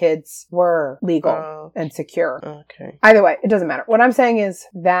that their kids were legal and secure. Okay. Either way, it doesn't matter. What I'm saying is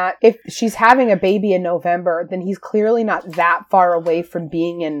that if she's having a baby in November, then he's clearly not that far away from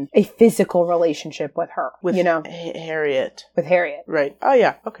being in a physical relationship with her. With Harriet. With Harriet. Right. Oh,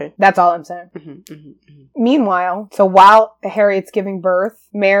 yeah. Okay. That's all I'm saying. Meanwhile, so while Harriet's giving birth,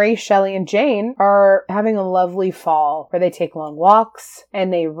 Mary, Shelley, and Jane are having a lovely fall where they take long walks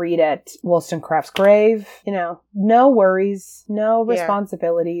and they read at Wollstonecraft's grave. You know, no worries, no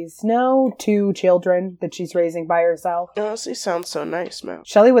responsibilities, no 2 children that she's raising by herself. Honestly, sounds so nice, man.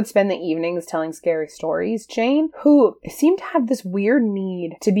 Shelley would spend the evenings telling scary stories. Jane, who seemed to have this weird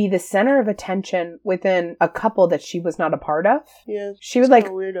need to be the center of attention within a couple that she was not a part of. Yeah, she would like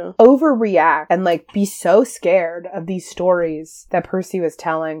overreact and like be so scared of these stories that Percy was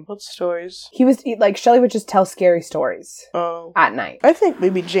telling. What stories? He was like, Shelley would just tell scary stories at night. I think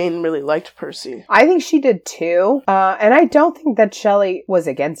maybe Jane really liked Percy. I think she did too. And I don't think that Shelley was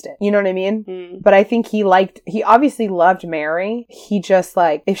against it. You know what I mean? But I think he obviously loved Mary. He just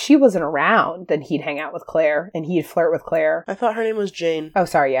like, if she wasn't around, then he'd hang out with Claire and he'd flirt with Claire. I thought her name was Jane. Oh,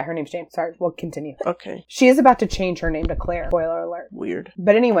 sorry. Yeah, her name's Jane. Sorry. We'll continue. Okay. She is about to change her name to Claire. Spoiler alert. Weird.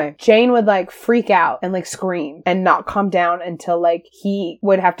 But anyway, Jane would like freak out and like scream and not calm down until like he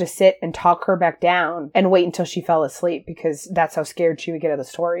would have to sit and talk her back down and wait until she fell asleep because that's how scared she would get of the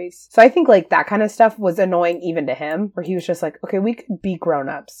stories. So I think like that kind of stuff was annoying even to him, where he was just like, okay, we could be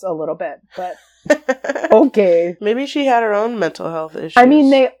grown-ups a little bit, but okay. Maybe she had her own mental health issues. I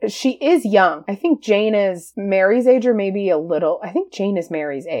mean, she is young. I think Jane is Mary's age or maybe I think Jane is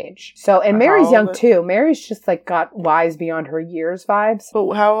Mary's age. So, and Mary's young too. Mary's just like got wise beyond her years vibes.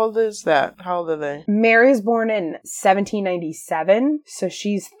 But how old is that? How old are they? Mary's born in 1797. So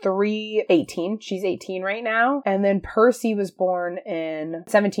she's 18. She's 18 right now. And then Percy was born in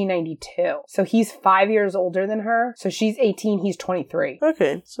 1792. So he's 5 years older than her. So she's 18. He's 23.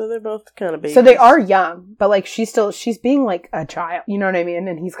 Okay. So they're both kind of babies. So they are young, but like she's being like a child. You know what I mean?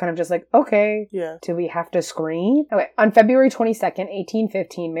 And he's kind of just like, okay. Yeah. Do we have to scream? Okay. On February 22nd,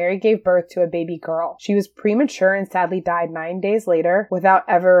 1815, Mary gave birth to a baby girl. She was premature and sadly died 9 days later without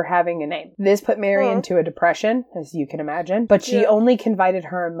ever having a name. This put Mary into a depression, as you can imagine, but she only confided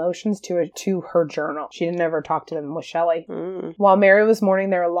her emotions to her journal. She didn't ever talk to them with Shelley. While Mary was mourning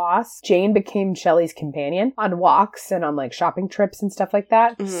their loss, Jane became Shelley's companion on walks and on like shopping trips and stuff like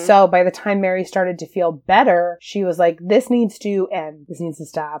that. So by the time Mary Mary started to feel better, she was like, this needs to end. This needs to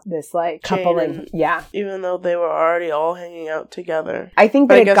stop. This like coupling. Yeah. Even though they were already all hanging out together. I think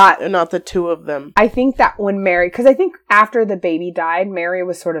that not the two of them. I think that when Mary, because I think after the baby died, Mary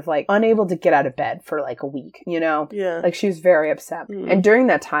was sort of like unable to get out of bed for like a week, you know? Yeah. Like she was very upset. And during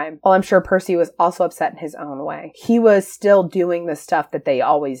that time, well, I'm sure Percy was also upset in his own way. He was still doing the stuff that they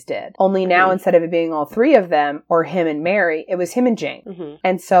always did. Only now, instead of it being all three of them or him and Mary, it was him and Jane.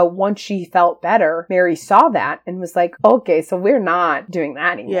 And so once she felt better, Mary saw that and was like, okay, so we're not doing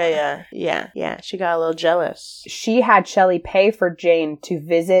that anymore. Yeah. She got a little jealous. She had Shelley pay for Jane to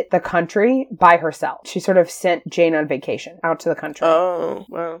visit the country by herself. She sort of sent Jane on vacation out to the country. Oh,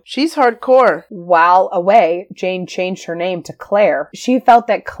 well. She's hardcore. While away, Jane changed her name to Claire. She felt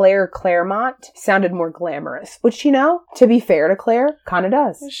that Claire Claremont sounded more glamorous, which, you know, to be fair to Claire, kind of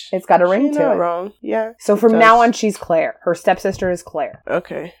does. It's got a ring to it. Wrong. Yeah. So from now on, she's Claire. Her stepsister is Claire.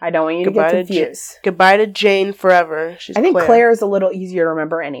 Okay. I don't want you to get confused. Goodbye to Jane forever. I think Claire is a little easier to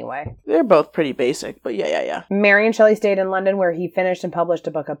remember anyway. They're both pretty basic, but yeah. Mary and Shelley stayed in London where he finished and published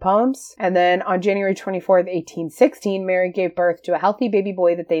a book of poems. And then on January 24th, 1816, Mary gave birth to a healthy baby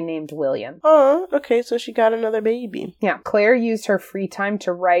boy that they named William. Oh, okay. So she got another baby. Yeah. Claire used her free time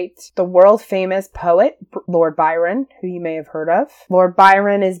to write the world famous poet, Lord Byron, who you may have heard of. Lord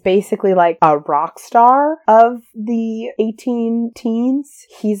Byron is basically like a rock star of the 18 teens.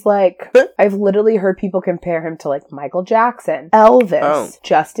 He's like, I've literally heard people compare him to like Michael Jackson, Elvis,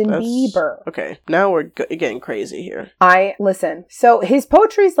 Justin Bieber. Okay. Now we're getting crazy here. Listen. So his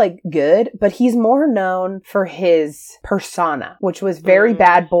poetry's like good, but he's more known for his persona, which was very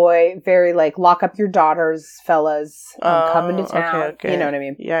bad boy, very like lock up your daughters, fellas, I'm coming to town. Okay. You know what I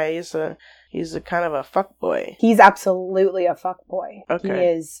mean? Yeah, he's a kind of a fuckboy. He's absolutely a fuckboy. Okay. He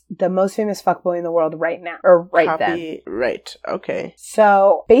is the most famous fuckboy in the world right now. Or then. Right. Okay.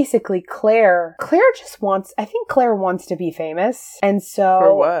 So basically Claire just wants, I think Claire wants to be famous. And so.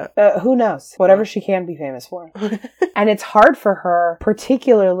 For what? Who knows? Whatever she can be famous for. And it's hard for her,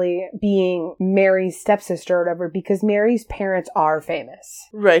 particularly being Mary's stepsister or whatever, because Mary's parents are famous.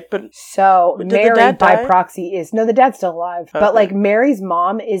 Right, but. So did Mary the dad by die? proxy is, no, the dad's still alive. Okay. But like Mary's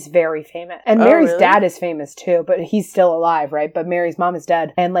mom is very famous. And Mary's dad is famous too, but he's still alive, right? But Mary's mom is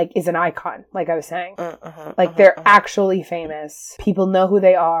dead and like is an icon, like I was saying. They're actually famous. People know who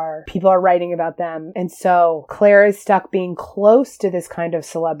they are. People are writing about them. And so Claire is stuck being close to this kind of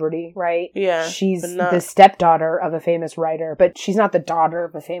celebrity, right? Yeah. She's the stepdaughter of a famous writer, but she's not the daughter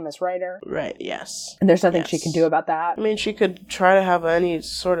of a famous writer. Right, yes. And there's nothing she can do about that. I mean, she could try to have any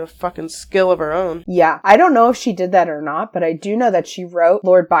sort of fucking skill of her own. Yeah. I don't know if she did that or not, but I do know that she wrote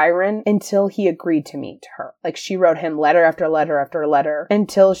Lord Byron until he agreed to meet her. Like she wrote him letter after letter after letter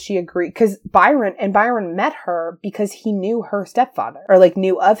until she agreed. Because Byron met her because he knew her stepfather or like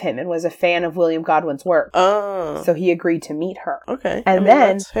knew of him and was a fan of William Godwin's work. Oh. So he agreed to meet her. Okay. And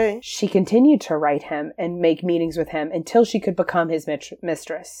then she continued to write him and make meetings with him until she could become his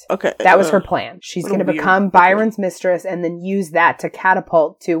mistress. Okay. That was her plan. She's going to become Byron's mistress and then use that to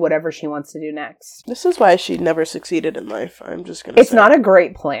catapult to whatever she wants to do next. This is why she never succeeded in life. I'm just going to say. It's not a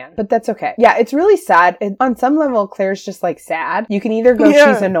great plan, but that's okay. Yeah, it's really sad. On some level, Claire's just like sad. You can either go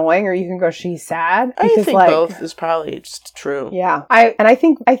she's annoying or you can go she's sad. Because, I think both is probably just true. Yeah. I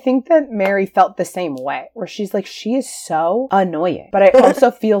think that Mary felt the same way where she's like, she is so annoying, but I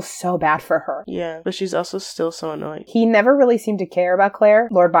also feel so bad for her. Yeah, but she's also still so annoying. He never really seemed to care about Claire,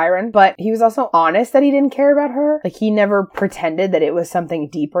 Lord Byron, but he was also honest that he didn't care about her. Like he never pretended that it was something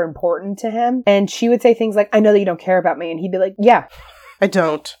deep or important to him. And she would say things like, I know that you don't care about me. And he'd be like, yeah. I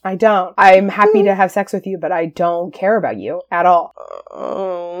don't. I'm happy to have sex with you, but I don't care about you at all.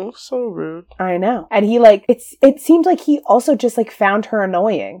 Oh, so rude. I know. And he like, it seemed like he also just like found her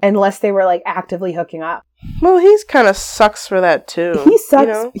annoying unless they were like actively hooking up. Well, he's kind of sucks for that too. He sucks.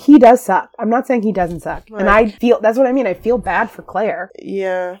 You know? He does suck. I'm not saying he doesn't suck. Like, and that's what I mean. I feel bad for Claire.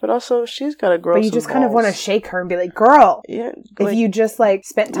 Yeah. But also, she's got to grow But you just kind of want to shake her and be like, girl, yeah, if you just like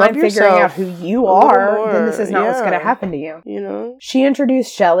spent time figuring out who you are, then this is not what's going to happen to you. You know? She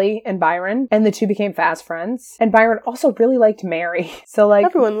introduced Shelley and Byron, and the two became fast friends. And Byron also really liked Mary. So like...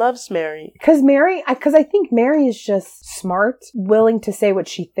 Everyone loves Mary. Because I think Mary is just smart, willing to say what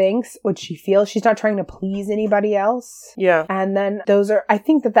she thinks, what she feels. She's not trying to please anybody else. Yeah. And then I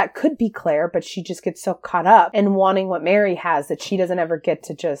think that could be Claire, but she just gets so caught up in wanting what Mary has that she doesn't ever get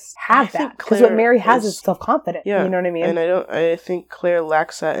to just have that. Because what Mary has is self-confidence. Yeah. You know what I mean? And I think Claire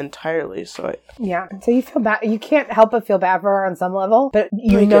lacks that entirely. So yeah. So you feel bad. You can't help but feel bad for her on some level, but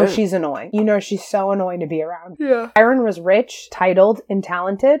you know she's annoying. You know she's so annoying to be around. Yeah. Byron was rich, titled, and talented.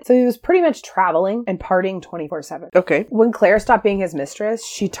 talented. So he was pretty much traveling and partying 24/7. Okay. When Claire stopped being his mistress,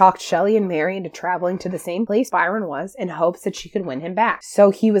 she talked Shelley and Mary into traveling to the same place Byron was in hopes that she could win him back.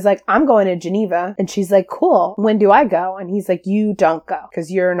 So he was like, I'm going to Geneva. And she's like, cool. When do I go? And he's like, you don't go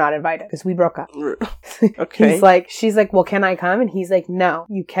because you're not invited because we broke up. Okay. She's like, well, can I come? And he's like, no,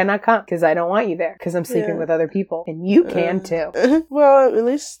 you cannot come because I don't want you there because I'm sleeping with other people and you can too. Well, at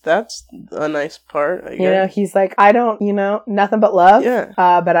least that's a nice part, I guess. You know, he's like, I don't, nothing but love. Yeah.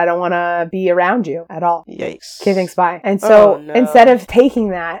 But I don't want to be around you at all. Yikes. Okay, thanks, bye. And so no. instead of taking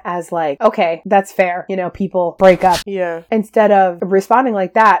that as like, okay, that's fair, people break up. Yeah. Instead of responding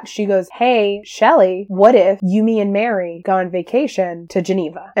like that, she goes, hey, Shelley, what if you, me, and Mary go on vacation to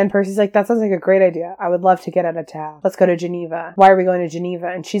Geneva? And Percy's like, that sounds like a great idea. I would love to get out of town. Let's go to Geneva. Why are we going to Geneva?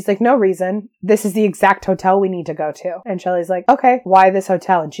 And she's like, no reason. This is the exact hotel we need to go to. And Shelley's like, okay, why this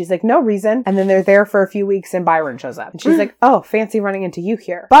hotel? And she's like, no reason. And then they're there for a few weeks and Byron shows up. And she's like, oh, fancy running into you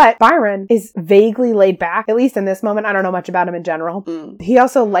here. But Byron is vaguely laid back, at least in this moment. I don't know much about him in general. He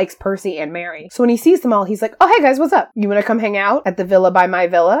also likes Percy and Mary. So when he sees them all, he's like, oh, hey guys, what's up? You want to come hang out at the villa by my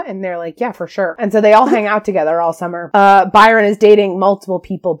villa? And they're like, yeah, for sure. And so they all hang out together all summer. Byron is dating multiple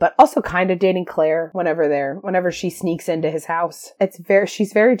people, but also kind of dating Claire whenever she sneaks into his house.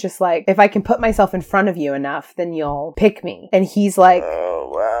 She's very just like, if I can put myself in front of you enough, then you'll pick me. And he's like,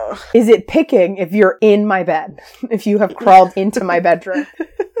 oh, wow. Is it picking if you're in my bed? If you have crawled into my bedroom?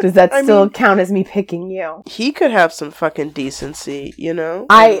 Does that still count as me picking you? He could have some fucking decency,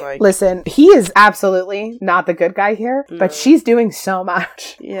 Listen, he is absolutely not the good guy here, but she's doing so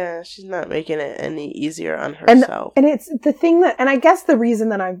much. Yeah, she's not making it any easier on herself. And it's the thing and I guess the reason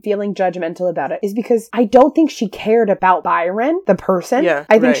that I'm feeling judgmental about it is because I don't think she cared about Byron, the person. Yeah,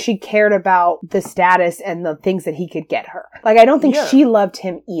 I think she cared about the status and the things that he could get her. Like, I don't think she loved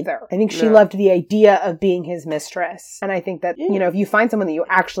him either. I think she loved the idea of being his mistress. And I think that, if you find someone that you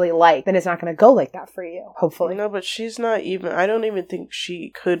actually like, then it's not going to go like that for you, hopefully. No, but she's not even, I don't even think she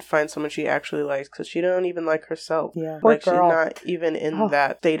could find someone she actually likes because she don't even like herself. Yeah. Like, she's not even in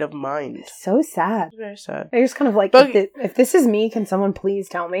that state of mind. It's so sad. It's very sad. I just kind of like, if this is me, can someone please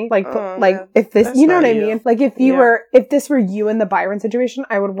tell me? If this, you know what I mean? Like, if this were you in the Byron situation,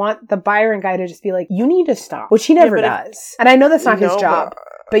 I would want the Byron guy to just be like, you need to stop, which he never does. And I know that's not his job.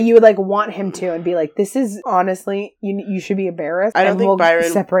 But you would want him to and be like, this is honestly, you should be embarrassed. I don't think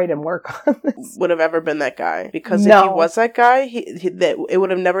Byron separate and work on this. Would have ever been that guy. Because if he was that guy, it would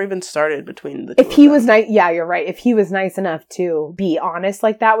have never even started between the two. If he was nice, yeah, you're right. If he was nice enough to be honest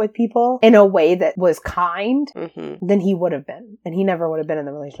like that with people in a way that was kind, then he would have been. And he never would have been in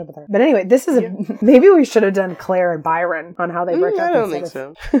the relationship with her. But anyway, this is maybe we should have done Claire and Byron on how they break up. I don't think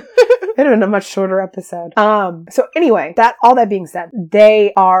so. It would have been a much shorter episode. So anyway, all that being said,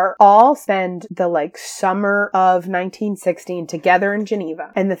 they all spend the summer of 1916 together in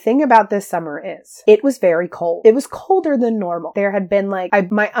Geneva. And the thing about this summer is it was very cold. It was colder than normal. There had been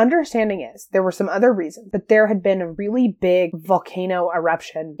my understanding is there were some other reasons, but there had been a really big volcano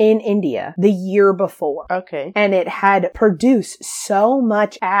eruption in India the year before. Okay. And it had produced so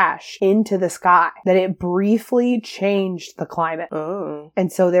much ash into the sky that it briefly changed the climate. Oh.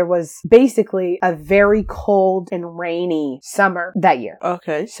 And so there was basically a very cold and rainy summer that year.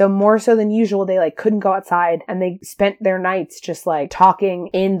 Okay. So more so than usual, they couldn't go outside and they spent their nights just talking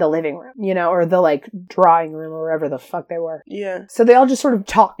in the living room, or the drawing room or wherever the fuck they were. Yeah. So they all just sort of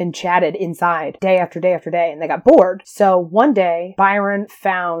talked and chatted inside day after day after day and they got bored. So one day Byron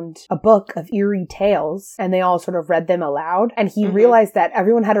found a book of eerie tales and they all sort of read them aloud. And he realized that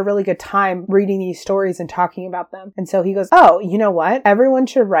everyone had a really good time reading these stories and talking about them. And so he goes, oh, you know what? Everyone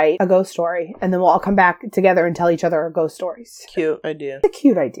should write a ghost story and then we'll all come back together and tell each other our ghost stories. Cute idea. It's a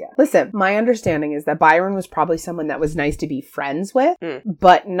cute idea. Listen, my understanding is that Byron was probably someone that was nice to be friends with,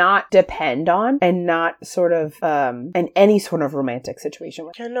 but not depend on and not sort of in any sort of romantic situation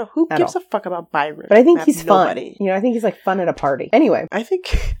with. I don't know. Who gives a fuck about Byron? But I think he's fun. I think he's fun at a party. Anyway. I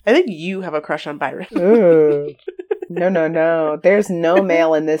think you have a crush on Byron. Ooh. No. There's no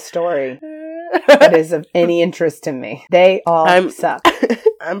male in this story that is of any interest to me. They all suck.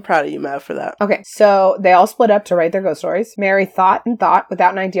 I'm proud of you, Matt, for that. Okay, so they all split up to write their ghost stories. Mary thought and thought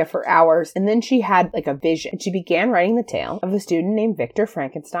without an idea for hours, and then she had a vision. She began writing the tale of a student named Victor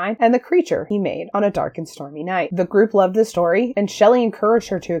Frankenstein and the creature he made on a dark and stormy night. The group loved the story, and Shelley encouraged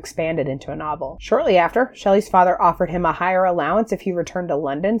her to expand it into a novel. Shortly after, Shelley's father offered him a higher allowance if he returned to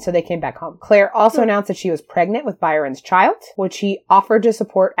London, so they came back home. Claire also announced that she was pregnant with Byron's child, which he offered to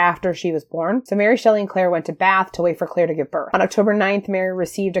support after she was born. town. So Mary, Shelley, and Claire went to Bath to wait for Claire to give birth. On October 9th, Mary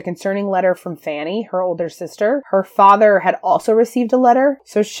received a concerning letter from Fanny, her older sister. Her father had also received a letter.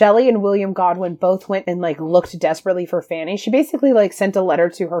 So Shelley and William Godwin both went and looked desperately for Fanny. She basically sent a letter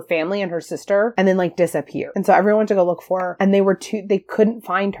to her family and her sister and then disappeared. And so everyone went to go look for her, and they couldn't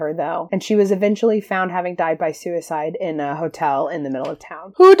find her though. And she was eventually found having died by suicide in a hotel in the middle of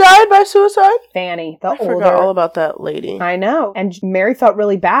town. Who died by suicide? Fanny, the older. I forgot all about that lady. I know. And Mary felt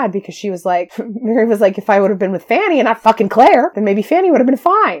really bad because she was Mary was if I would have been with Fanny and not fucking Claire, then maybe Fanny would have been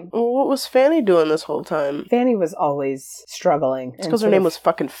fine. Well, what was Fanny doing this whole time? Fanny was always struggling. It's because her name was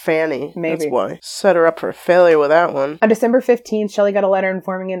fucking Fanny. Maybe. That's why. Set her up for failure with that one. On December 15th, Shelley got a letter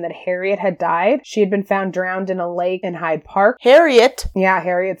informing him that Harriet had died. She had been found drowned in a lake in Hyde Park. Harriet? Yeah,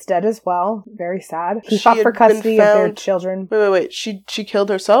 Harriet's dead as well. Very sad. He fought for custody of their children. Wait. She killed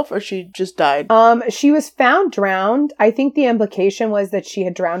herself, or she just died? She was found drowned. I think the implication was that she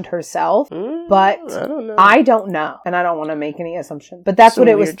had drowned herself, but I don't know. And I don't want to make any assumption. But that's what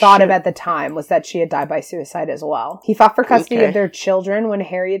it was thought of at the time, was that she had died by suicide as well. He fought for custody of their children when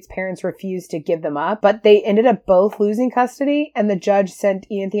Harriet's parents refused to give them up, but they ended up both losing custody, and the judge sent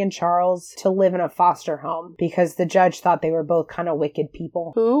Ianthe and Charles to live in a foster home because the judge thought they were both kind of wicked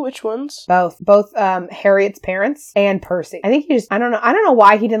people. Who? Which ones? Both Harriet's parents and Percy. I think I don't know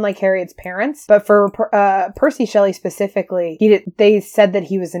why he didn't like Harriet's parents, but for Percy Shelley specifically, they said that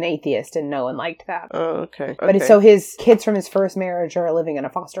he was an atheist and no one liked that. Oh, okay. But so his kids from his first marriage are living in a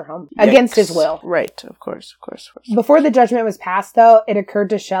foster home against his will. Right, of course. Before the judgment was passed, though, it occurred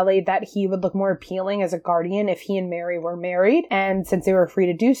to Shelley that he would look more appealing as a guardian if he and Mary were married, and since they were free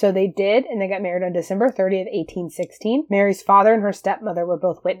to do so, they did, and they got married on December 30th, 1816. Mary's father and her stepmother were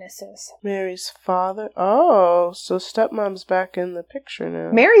both witnesses. Mary's father? Oh, so stepmom's back in the picture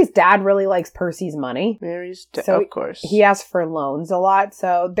now. Mary's dad really likes Percy's money. Mary's dad, so of course. He asks for loans a lot,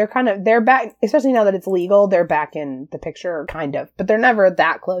 so they're back, especially now that it's legal, they're back in the picture, kind of, but they're never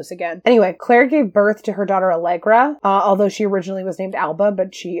that close again. Anyway, Claire gave birth to her daughter Allegra, although she originally was named Alba,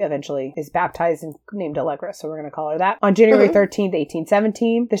 but she eventually is baptized and named Allegra, so we're going to call her that. On January 13th,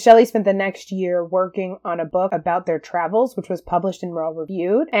 1817, the Shelleys spent the next year working on a book about their travels, which was published and well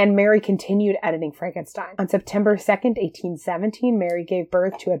reviewed, and Mary continued editing Frankenstein. On September 2nd, 1817, Mary gave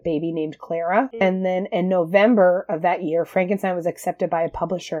birth to a baby named Clara, and then in November of that year, Frankenstein was accepted by a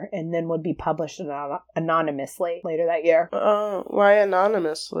publisher and then would be published anonymously later that year. Why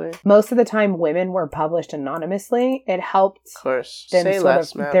anonymously? Most of the time, women were published anonymously. It helped. Of course. Them Say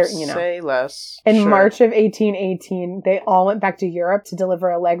less, Say less. In March of 1818, they all went back to Europe to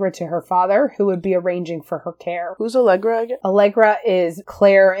deliver Allegra to her father, who would be arranging for her care. Who's Allegra again? Allegra is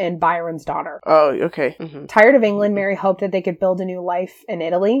Claire and Byron's daughter. Oh, okay. Mm-hmm. Tired of England, Mary hoped that they could build a new life in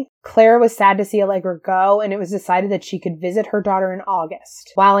Italy. Claire was sad to see Allegra go, and it was decided that she could visit her daughter in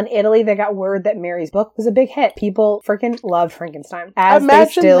August. While in Italy, they got word that Mary's book was a big hit. People freaking loved Frankenstein, as they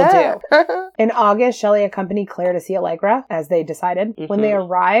still do. In August, Shelley accompanied Claire to see Allegra, as they decided. Mm-hmm. When they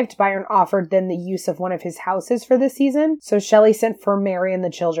arrived, Byron offered them the use of one of his houses for the season, so Shelley sent for Mary and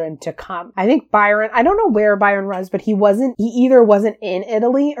the children to come. I think Byron, I don't know where Byron was, but he either wasn't in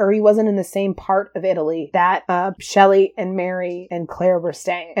Italy or he wasn't in the same part of Italy that Shelley and Mary and Claire were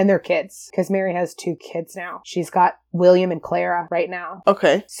staying, and their kids, because Mary has 2 kids now. She's got William and Clara right now.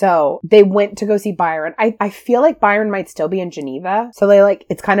 Okay. So they went to go see Byron. I feel like Byron might still be in Geneva. So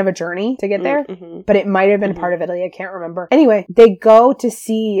it's kind of a journey to get there, but it might have been part of Italy. I can't remember. Anyway, they go to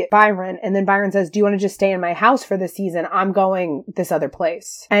see Byron, and then Byron says, do you want to just stay in my house for the season? I'm going this other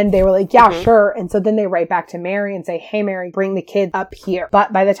place. And they were like, yeah, sure. And so then they write back to Mary and say, hey, Mary, bring the kids up here.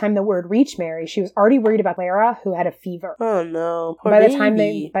 But by the time the word reached Mary, she was already worried about Clara, who had a fever. Oh no. Poor by the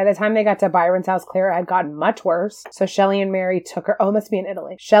baby. time they got to Byron's house, Clara had gotten much worse. So Shelley and Mary took her, it must be in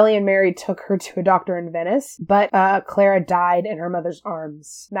Italy. Shelley and Mary took her to a doctor in Venice, but Clara died in her mother's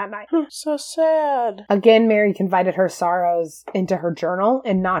arms that night. So sad. Again, Mary confided her sorrows into her journal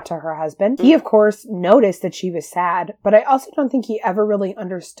and not to her husband. He, of course, noticed that she was sad, but I also don't think he ever really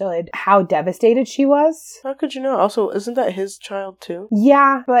understood how devastated she was. How could you know? Also, isn't that his child too?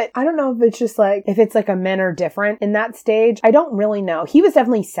 Yeah, but I don't know if it's just if it's a men are different in that stage. I don't really know. He was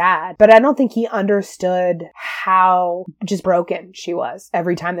definitely sad, but I don't think he understood how just broken she was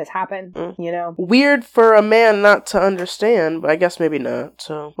every time this happened, you know? Weird for a man not to understand, but I guess maybe not,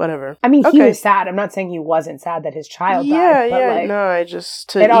 so whatever. I mean, he was sad. I'm not saying he wasn't sad that his child died, but no, I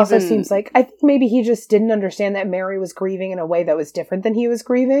just... It also seems I think maybe he just didn't understand that Mary was grieving in a way that was different than he was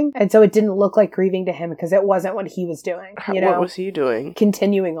grieving, and so it didn't look like grieving to him because it wasn't what he was doing, you know? What was he doing?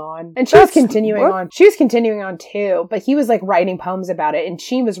 Continuing on. And she was continuing on. She was continuing on too, but he was writing poems about it, and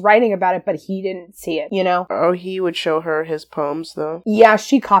she was writing about it, but he didn't see it, you know? Oh, he would show her his poems, though? Yeah,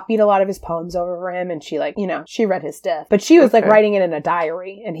 she copied a lot of his poems over for him, and she, like, you know, she read his stuff. But she was, like, writing it in a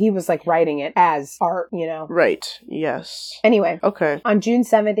diary, and he was, like, writing it as art, you know? Right, yes. Anyway. Okay. On June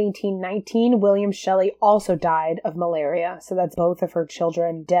 7th, 1819, William Shelley also died of malaria, so that's both of her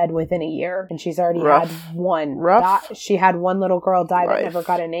children dead within a year, and she's already had one. She had one little girl die that never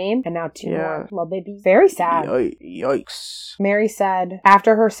got a name, and now two more little babies. Very sad. Yikes. Mary said,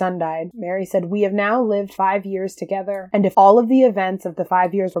 after her son died, Mary said, "We have now lived 5 years together, and if all of the events of the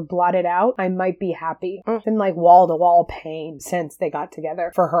 5 years were blotted out, I might be happy." It's been like wall-to-wall pain since they got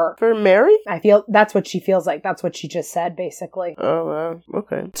together for her. For Mary? I feel that's what she feels like. That's what she just said, basically. Oh, wow.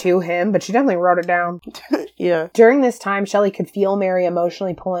 Okay. To him, but she definitely wrote it down. Yeah. During this time, Shelley could feel Mary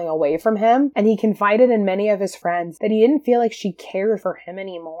emotionally pulling away from him, and he confided in many of his friends that he didn't feel like she cared for him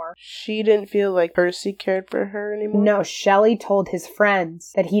anymore. She didn't feel like Percy cared for her anymore? No, Shelley told his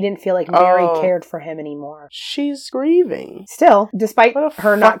friends that he didn't feel like Mary cared for him anymore. She's grieving. Still, despite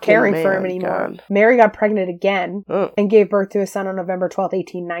her not caring for him anymore, Mary got pregnant again and gave birth to a son on November 12th,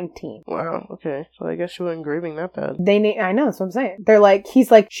 1819. Wow, okay. So I guess she wasn't grieving that bad. I know, that's what I'm saying. They're like,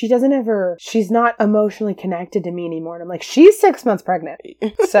 he's like, she's not emotionally connected to me anymore. And I'm like, she's 6 months pregnant.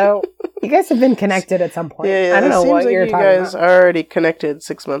 So you guys have been connected at some point. Yeah, I don't know what you're talking about. You guys are already connected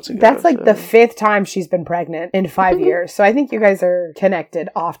 6 months ago. That's like the 5th time she's been pregnant in 5 years. So I think you guys are connected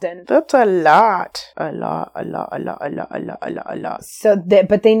often. That's a lot. A lot. So,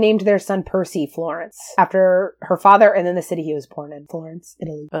 but they named their son Percy Florence after her father and then the city he was born in, Florence,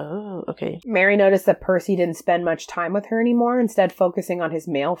 Italy. Oh, okay. Mary noticed that Percy didn't spend much time with her anymore, instead focusing on his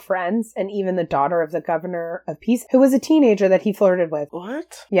male friends and even the daughter of the governor of Peace, who was a teenager that he flirted with.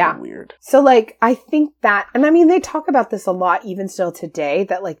 What? Yeah. Weird. So, like, I think that, and I mean, they talk about this a lot even still today,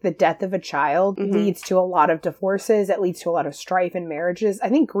 that, like, the death of a child leads to a lot of divorces. It leads to a lot of strife in marriages. I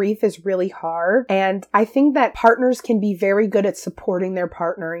think grief is really hard. And I think that partners can be very good at supporting their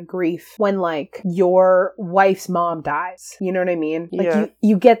partner in grief when, like, your wife's mom dies. You know what I mean? Like,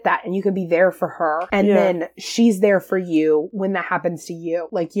 you get that, and you can be there for her. And then she's there for you when that happens to you.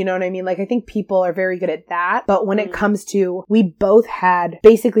 Like, you know what I mean? Like, I think people are very good at that. But when it comes to, we both had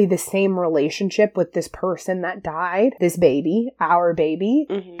basically the same relationship with this person that died, this baby, our baby.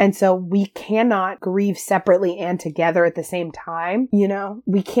 And so we cannot grieve separately and together at the same time. You know,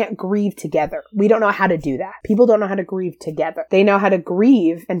 we can't grieve together. We don't know how to do that. People don't know how to grieve together. They know how to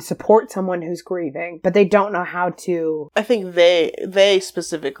grieve and support someone who's grieving, but they don't know how to. I think they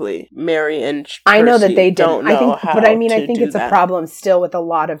specifically, Mary and Percy, I know that they don't know how but I mean, I think do it's that. a problem still with a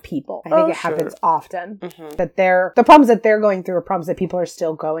lot of people. I think it happens often that the problems that they're going through are problems that people are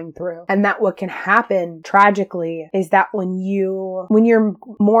still going through. And that what can happen tragically is that when you're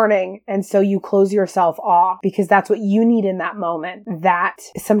mourning and so you close yourself off because that's what you need in that moment, that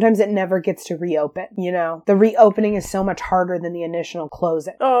sometimes it never gets to reopen, you know? The reopening is so much harder than the initial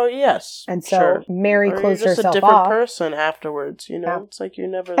closing. Oh, yes. And so Mary closed herself off. You're just a different person afterwards, you know? Yeah. It's like you're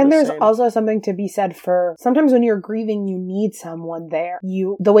never and the there's same. Also something to be said for sometimes when you're grieving, you need someone there.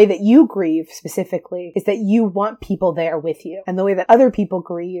 The way that you grieve specifically is that you want people there with you. And the way that other people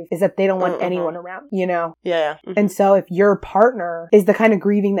grieve is that they don't want anyone around, you know? Yeah. And so if your partner is the kind of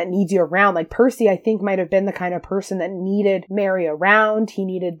grieving that needs you around, like Percy, I think might have been the kind of person that needed Mary around. He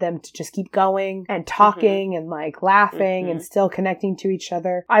needed them to just keep going and talking and like laughing and still connecting to each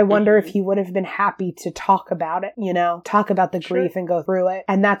other. I wonder if he would have been happy to talk about it, you know, talk about the grief and go through it.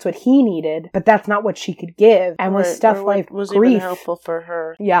 And that's what he needed, but that's not what she could give. And with stuff like was grief, even helpful for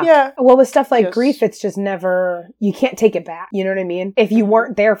her. Yeah. Well, with stuff like grief, it's just never, you can't take it back. You know what I mean? If you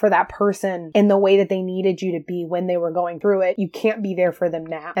weren't there for that person in the way that they needed you to be when they were going through it, you can't be there for them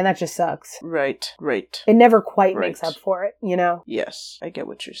now. And that just sucks. Right. It never quite makes up for it, you know? Yes. I get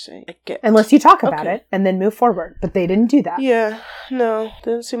what you're saying. Unless you talk about it and then move forward. But they didn't do that. Yeah. No.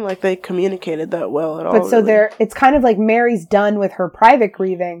 Didn't seem like they communicated that well at all. But so it's kind of like Mary's done with her private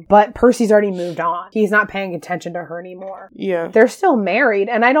grieving, but Percy's already moved on. He's not paying attention to her anymore. Yeah. They're still married,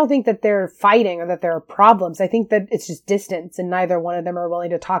 and I don't think that they're fighting or that there are problems. I think that it's just distance, and neither one of them are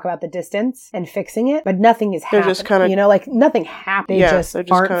willing to talk about the distance and fixing it, but nothing is happening. Just kind of, you know, like nothing happened. They just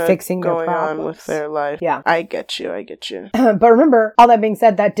aren't fixing their problems. On with their life. Yeah. I get you. But remember, all that being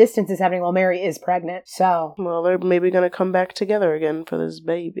said, that distance is happening while Mary is pregnant, so. Well, they're maybe going to come back together again for this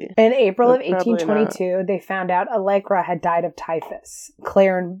baby. In April of 1822, they found out Allegra had died of typhus,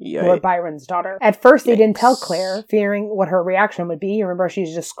 Claire and Lord Byron's daughter. At first, they didn't tell Claire, fearing what her reaction would be. You remember, she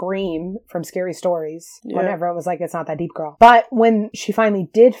used to scream from Scary Stories stories when everyone was like, it's not that deep, girl. But when she finally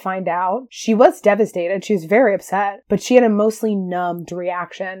did find out, she was devastated. She was very upset, but she had a mostly numbed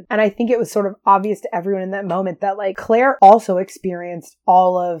reaction. And I think it was sort of obvious to everyone in that moment that like Claire also experienced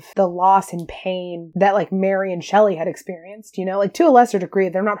all of the loss and pain that like Mary and Shelley had experienced, you know, like to a lesser degree.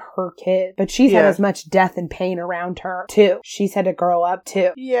 They're not her kid, but she's had as much death and pain around her too. She's had to grow up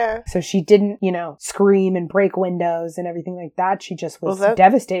too. Yeah. So she didn't, you know, scream and break windows and everything like that. She just was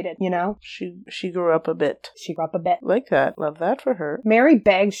devastated, you know? She grew up a bit. She grew up a bit. Like that. Love that for her. Mary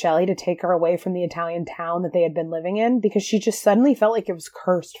begged Shelley to take her away from the Italian town that they had been living in because she just suddenly felt like it was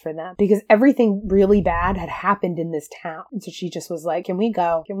cursed for them because everything really bad had happened in this town. And so she just was like, can we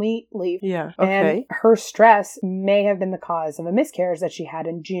go? Can we leave? Yeah. Okay. And her stress may have been the cause of a miscarriage that she had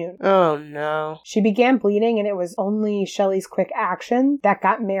in June. Oh no. She began bleeding and it was only Shelley's quick action that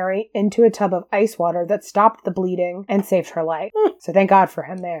got Mary into a tub of ice water that stopped the bleeding and saved her life. So thank God for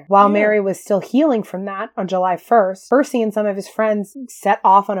him there. While Mary was still healing from that on July 1st, Percy and some of his friends set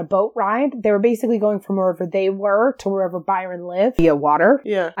off on a boat ride. They were basically going from wherever they were to wherever Byron lived via water.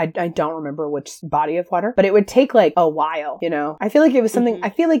 Yeah. I don't remember which body of water, but it would take like a while, you know? I feel like it was something, I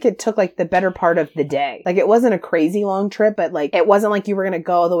feel like it took like the better part of the day. Like it wasn't a crazy long trip, but like it wasn't like you were going to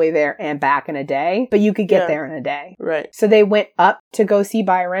go all the way there and back in a day, but you could get there in a day. Right. So they went up to go see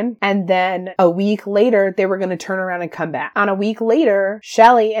Byron, and then a week later, they were going to turn around and come back. On a week later,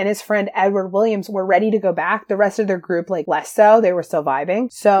 Shelley and his friend Edward Williams were ready to go back. The rest of their group, like, less so. They were still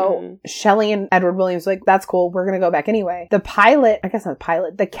vibing. So Shelley and Edward Williams were like, that's cool. We're going to go back anyway. The pilot, I guess not the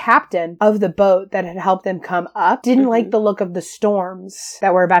pilot, the captain of the boat that had helped them come up didn't like the look of the storms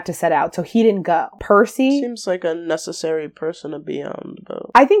that were about to set out. So he didn't go. Percy seems like a necessary person to be on the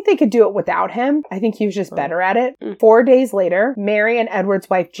boat. I think they could do it without him. I think he was just better at it. 4 days later, Mary and Edward's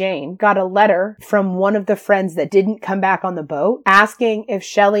wife Jane got a letter from one of the friends that didn't come back on the boat asking if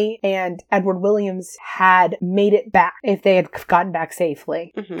Shelley and Edward Williams had made it back, if they had gotten back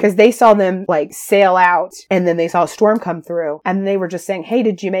safely. Because they saw them like sail out and then they saw a storm come through and they were just saying, hey,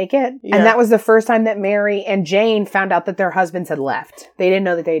 did you make it? Yeah. And that was the first time that Mary and Jane found out that their husbands had left. They didn't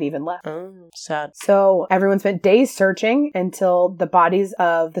know that they'd even left. Oh, sad. So everyone spent days searching until the bodies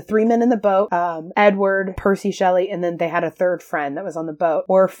of the 3 men in the boat, Edward, Percy, Shelley, and then they had a third friend that was on the boat,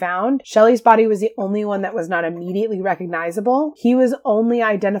 were found. Shelley's body was the only one that was not immediately recognizable. He was only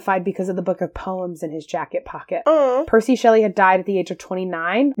identified because of the book of poems in his jacket pocket. Percy Shelley had died at the age of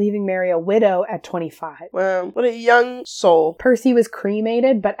 29, leaving Mary a widow at 25. Wow, what a young soul. Percy was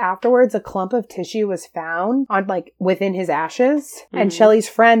cremated, but afterwards a clump of tissue was found on like within his ashes, and Shelley's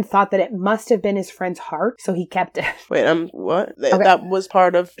friend thought that it must have been his friend's heart, so he kept it. Wait, what? That was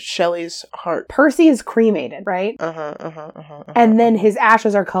part of Shelley's heart. Percy is cremated, right? And then his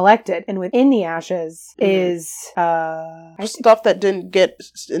ashes are collected, and within the ashes is stuff that didn't get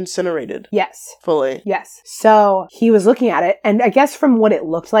incinerated. Yes. Fully. Yes. So he was looking at it, and I guess from what it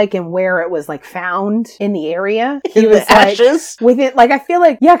looked like and where it was like found in the area, he was the ashes within. Like I feel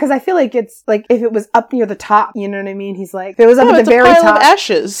like because I feel like it's like if it was up near the top, you know what I mean? He's like, if it was up at the very top, of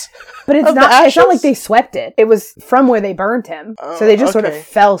ashes. But it's not. It's not like they swept it. It was from where they burned him, so they just sort of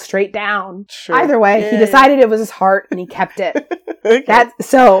fell straight down. Sure. Either way, he decided it was his heart, and he kept it.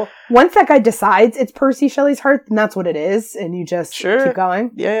 So once that guy decides it's Percy Shelley's heart, then that's what it is, and you just keep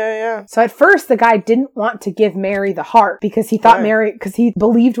going. Yeah. So at first, the guy didn't want to give Mary the heart because he thought because he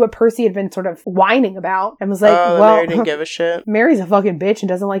believed what Percy had been sort of whining about, and was like, well, Mary didn't give a shit. Mary's a fucking bitch and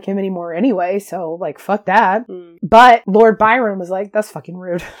doesn't like him anymore anyway, so like fuck that. But Lord Byron was like, that's fucking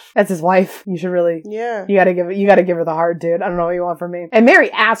rude. That's his wife. You should really, you gotta give her the heart, dude. I don't know what you want from me. And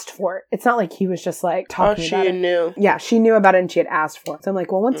Mary asked for it. It's not like he was just like talking about it. She knew. Yeah, she knew about it and she had asked for it. So I'm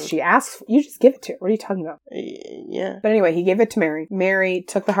like, well, once she asks, you just give it to her. What are you talking about? Yeah. But anyway, he gave it to Mary. Mary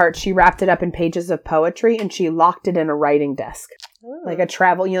took the heart. She wrapped it up in pages of poetry and she locked it in a writing desk. Like a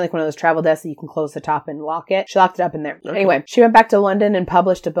travel, like one of those travel desks that you can close the top and lock it. She locked it up in there. Anyway, she went back to London and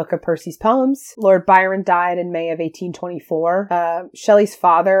published a book of Percy's poems. Lord Byron died in May of 1824. Shelley's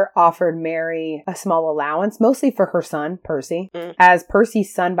father offered Mary a small allowance, mostly for her son, Percy, as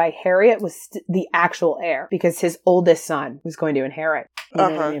Percy's son by Harriet was the actual heir because his oldest son was going to inherit. You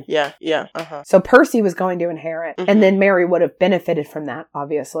know what I mean? Yeah. So Percy was going to inherit, and then Mary would have benefited from that,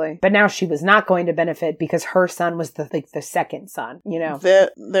 obviously. But now she was not going to benefit because her son was the second son. son, you know?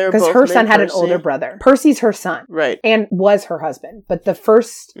 They're because her son had an older brother. Percy's her son. Right. And was her husband. But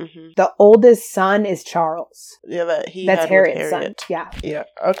the oldest son is Charles. Yeah, that's Harriet's son. Yeah. Yeah.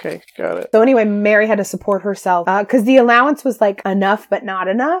 Okay. Got it. So anyway, Mary had to support herself because the allowance was like enough, but not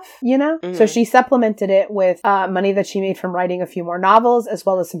enough, you know? Mm-hmm. So she supplemented it with money that she made from writing a few more novels, as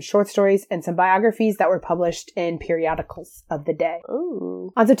well as some short stories and some biographies that were published in periodicals of the day.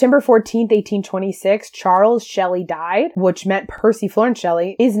 Ooh. On September 14th, 1826, Charles Shelley died, which meant Percy Florence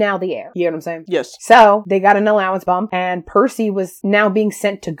Shelley is now the heir. You know what I'm saying? Yes. So they got an allowance bump, and Percy was now being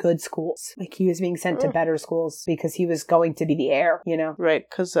sent to good schools. Like, he was being sent to better schools because he was going to be the heir, you know? Right,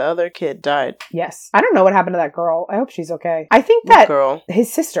 because the other kid died. Yes. I don't know what happened to that girl. I hope she's okay. I think that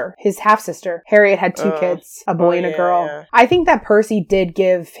his sister, his half-sister, Harriet had two kids, a boy and a girl. Yeah. I think that Percy did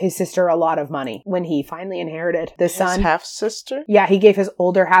give his sister a lot of money when he finally inherited the son. His half-sister? Yeah, he gave his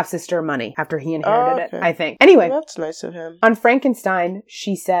older half-sister money after he inherited it, I think. Anyway. Well, that's nice of him. On Frankenstein,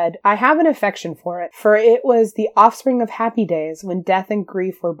 she said, "I have an affection for it, for it was the offspring of happy days when death and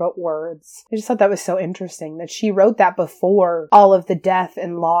grief were but words." I just thought that was so interesting that she wrote that before all of the death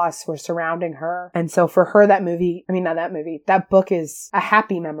and loss were surrounding her. And so for her, that book is a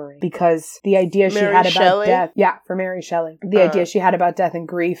happy memory because the idea she had about death. Yeah, for Mary Shelley. The idea she had about death and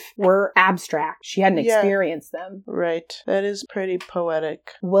grief were abstract. She hadn't experienced them. Right. That is pretty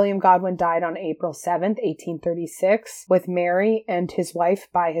poetic. William Godwin died on April 7th, 1836, with Mary and his wife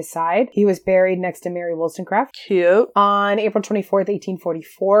by his side. He was buried next to Mary Wollstonecraft. Cute. On April 24th,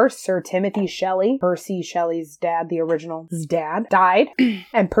 1844, Sir Timothy Shelley, Percy Shelley's dad, the original's dad, died,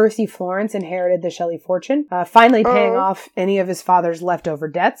 and Percy Florence inherited the Shelley fortune, finally paying off any of his father's leftover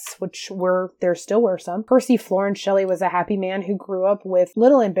debts, which there still were some. Percy Florence Shelley was a happy man who grew up with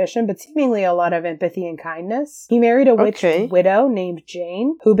little ambition, but seemingly a lot of empathy and kindness. He married a witch widow named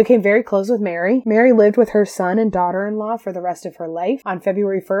Jane, who became very close with Mary. Mary lived with her son and daughter-in-law for the rest of her life. On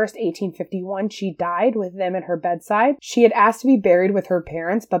February 1st, 1851, she died with them at her bedside. She had asked to be buried with her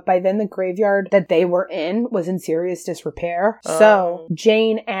parents, but by then the graveyard that they were in was in serious disrepair. So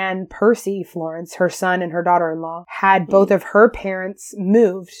Jane and Percy Florence, her son and her daughter-in-law, had both of her parents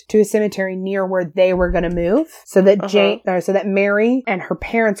moved to a cemetery near where they were going to move, so that so that Mary and her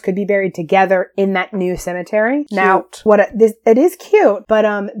parents could be buried together in that new cemetery. Cute. Now, it is cute,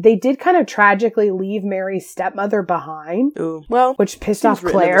 but they did kind of tragically leave Mary's stepmother behind. Ooh. Well, which pissed off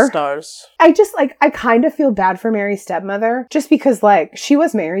Claire. Stars. I kind of feel bad for Mary's stepmother, just because like she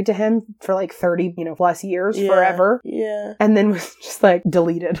was married to him for like 30 plus years, forever. Yeah. And then was just like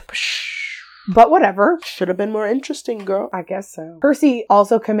deleted. But whatever. Should have been more interesting, girl. I guess so. Percy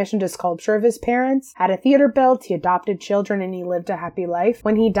also commissioned a sculpture of his parents, had a theater built, he adopted children, and he lived a happy life.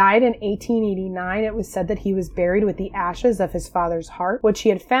 When he died in 1889, it was said that he was buried with the ashes of his father's heart, which he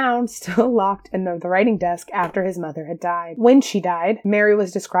had found still locked in the writing desk after his mother had died. When she died, Mary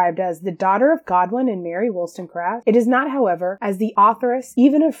was described as the daughter of Godwin and Mary Wollstonecraft. It is not, however, as the authoress,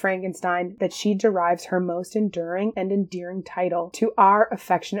 even of Frankenstein, that she derives her most enduring and endearing title to our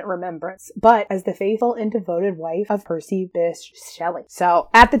affectionate remembrance, but as the faithful and devoted wife of Percy Bysshe Shelley. So,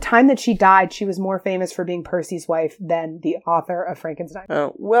 at the time that she died, she was more famous for being Percy's wife than the author of Frankenstein.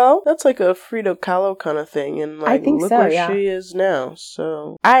 Oh, well, that's like a Frida Kahlo kind of thing, and like, I think look so, where she is now.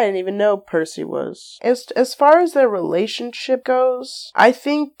 So, I didn't even know Percy was. As far as their relationship goes, I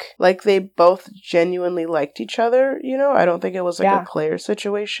think like they both genuinely liked each other, I don't think it was like a Claire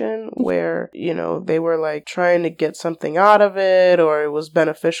situation where, they were like trying to get something out of it, or it was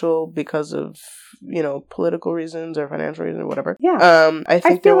beneficial because of political reasons or financial reasons or whatever. Yeah. I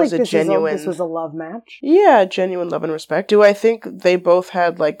think there was this was a love match. Yeah, genuine love and respect. Do I think they both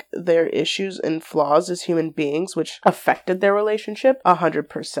had like their issues and flaws as human beings, which affected their relationship?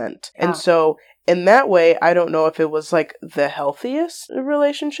 100%. And so in that way, I don't know if it was like the healthiest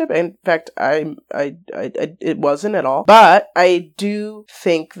relationship. In fact, it wasn't at all. But I do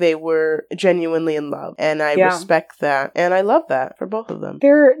think they were genuinely in love, and I respect that, and I love that for both of them.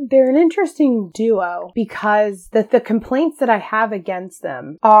 They're an interesting duo because the complaints that I have against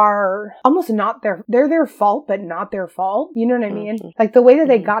them are almost not they're their fault, but not their fault. You know what I mean? Like the way that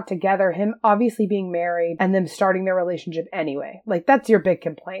they got together, him obviously being married and them starting their relationship anyway. Like that's your big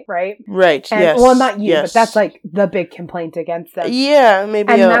complaint, right? Right. And, well, not you, but that's like the big complaint against them. Yeah,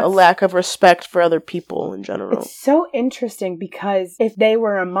 maybe a lack of respect for other people in general. It's so interesting because if they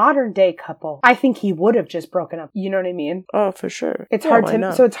were a modern day couple, I think he would have just broken up. You know what I mean? Oh, for sure. It's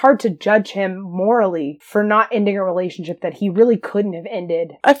hard to judge him morally for not ending a relationship that he really couldn't have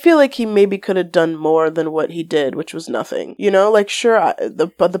ended. I feel like he maybe could have done more than what he did, which was nothing. Like sure,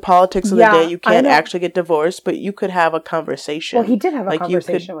 the politics of the day, you can't actually get divorced, but you could have a conversation. Well, he did have a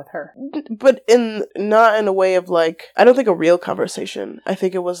conversation with her. But it not in a way of like, I don't think a real conversation. I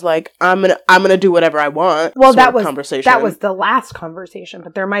think it was like, I'm gonna do whatever I want. Well, that was the last conversation,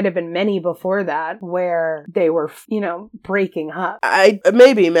 but there might have been many before that where they were, breaking up.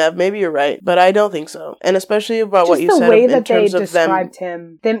 Maybe you're right, but I don't think so. And especially about what you said in terms of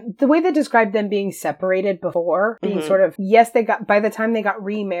them. The way they described them being separated before, being sort of, yes, by the time they got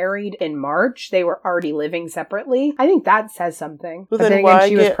remarried in March, they were already living separately. I think that says something. But then again,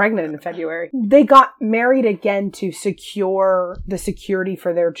 she was pregnant in February. They got married again to secure the security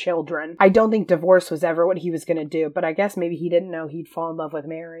for their children. I don't think divorce was ever what he was going to do, but I guess maybe he didn't know he'd fall in love with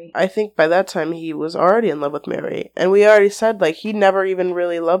Mary. I think by that time he was already in love with Mary. And we already said, like, he never even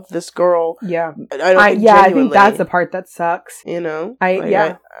really loved this girl. Yeah. I think that's the part that sucks.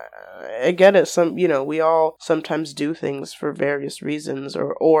 I get it. We all sometimes do things for various reasons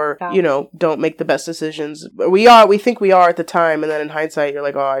or don't make the best decisions. We think we are at the time, and then in hindsight, you're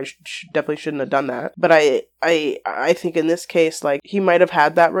like, oh, I definitely shouldn't have done that. But I think in this case, like, he might have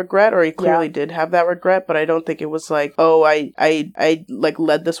had that regret, or he clearly did have that regret, but I don't think it was like, oh, I like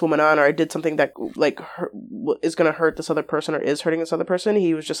led this woman on, or I did something that like is gonna hurt this other person or is hurting this other person.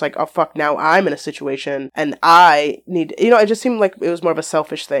 He was just like, oh fuck, now I'm in a situation and I need, it just seemed like it was more of a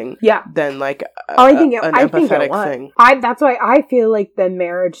selfish thing. Yeah. Than like I think it empathetic thing. That's why I feel like the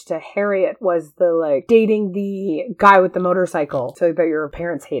marriage to Harriet was the like dating the guy with the motorcycle so that your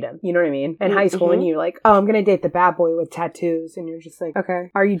parents hate him. You know what I mean? In high school, when you're like, oh, I'm gonna date the bad boy with tattoos, and you're just like, okay,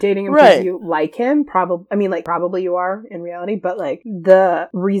 are you dating him because you like him? Probably you are in reality, but like the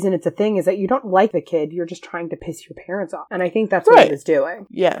reason it's a thing is that you don't like the kid, you're just trying to piss your parents off, and I think that's what he was doing.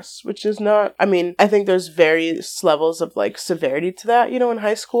 Yes, which is not. I mean, I think there's various levels of like severity to that. In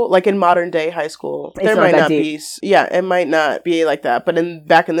high school, like in modern day high school, there might not be. Yeah, it might not be like that, but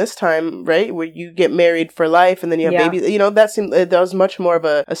back in this time, right, where you get married for life and then you have babies, that was much more of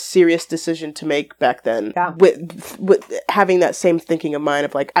a serious decision to make back then. Yeah. With having that same thinking of mind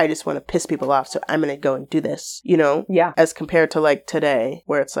of like, I just want to piss people off, so I'm gonna go and do this, Yeah. As compared to like today,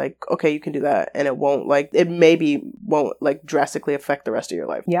 where it's like, okay, you can do that, and it won't like drastically affect the rest of your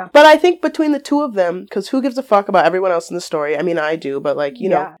life. Yeah. But I think between the two of them, because who gives a fuck about everyone else in the story? I mean, I do, but like,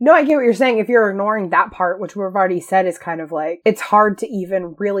 know. No, I get what you're saying. If you're ignoring that part, which we've already said is kind of like, it's hard to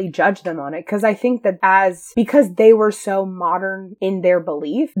even really judge them on it, because I think that because they were so modern in their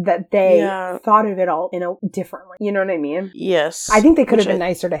belief that they thought of it all differently. You know what I mean? Yes. I think they could have been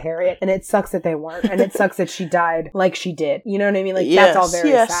nicer to Harriet, and it sucks that they weren't, and it sucks that she died like she did. You know what I mean? Like, that's all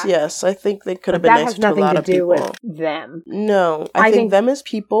very sad. Yes. I think they could have been nicer to a lot of people. That has nothing to do with them. No. I think them as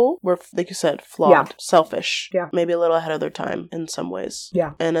people were, like you said, flawed, selfish, maybe a little ahead of their time in some ways.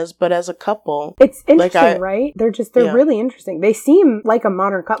 Yeah. But as a couple, it's interesting, right? They're really interesting. They seem like a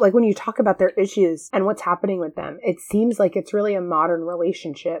modern couple. Like when you talk about their issues and what's happening with them, it seems like it's really a modern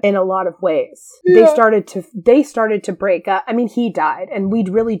relationship in a lot of ways. Yeah. They started to break up. I mean, he died, and we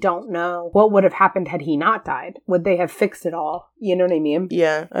really don't know what would have happened had he not died. Would they have fixed it all? You know what I mean?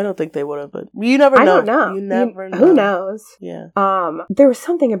 Yeah, I don't think they would have, but you never know. I don't know. You never know. Who knows? Yeah. There was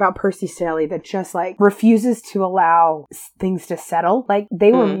something about Percy Shelley that just like refuses to allow things to settle. Like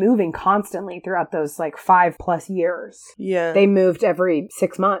they were moving constantly throughout those like 5+ years. Yeah. They moved every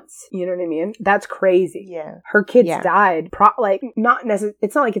 6 months. You know what I mean? That's crazy. Yeah. Her kids died. It's not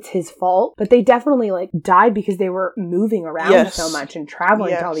like it's his fault, but they definitely like died because they were moving around so much and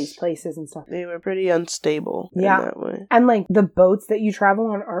traveling to all these places and stuff. They were pretty unstable in that way. And like the boats that you travel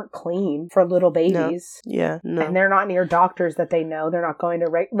on aren't clean for little babies. No. Yeah. No. And they're not near doctors that they know. They're not going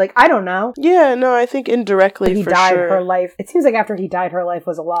to I don't know. Yeah. No, I think indirectly he died. Her life. It seems like after he died, her life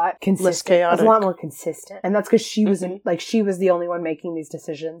was a lot consistent. Less chaotic. It was a lot more consistent, and that's because she was she was the only one making these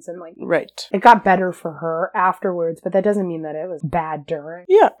decisions, and like it got better for her afterwards. But that doesn't mean that it was bad during.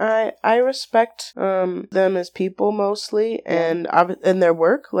 Yeah, I respect them as people mostly, and their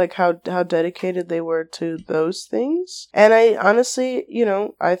work, like how dedicated they were to those things. And I honestly,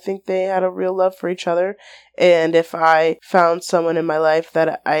 I think they had a real love for each other. And if I found someone in my life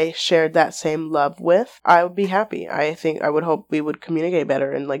that I shared that same love with, I would be happy. I would hope we would communicate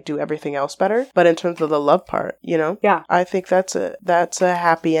better and like do everything else better. But in terms of the love part, yeah, I think that's a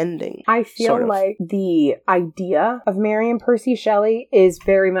happy ending. I feel like the idea of Mary and Percy Shelley is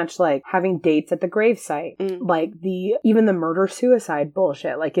very much like having dates at the gravesite, like even the murder-suicide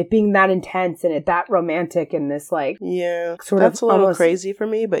bullshit, like it being that intense and it that romantic and this like that's a little almost crazy for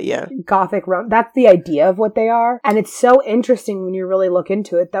me, but yeah, gothic that's the idea of what they are. And it's so interesting when you really look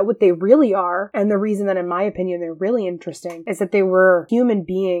into it that what they really are, and the reason that in my opinion they're really interesting, is that they were human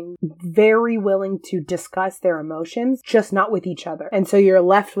beings very willing to discuss their emotions, just not with each other. And so you're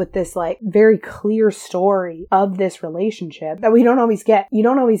left with this like very clear story of this relationship that we don't always get. You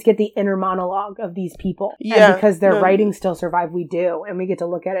don't always get the inner monologue of these people. Yeah. And because their writings still survive, we do. And we get to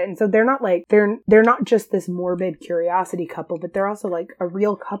look at it. And so they're not like, they're not just this morbid curiosity couple, but they're also like a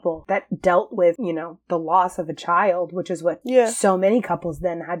real couple that dealt with, you know, the loss of a child, which is what so many couples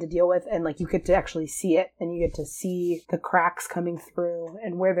then had to deal with. And like you get to actually see it, and you get to see the cracks coming through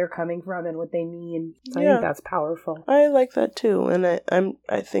and where they're coming from and what they mean. So I think that's powerful. I like that too. And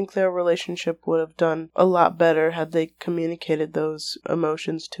I think their relationship would have done a lot better had they communicated those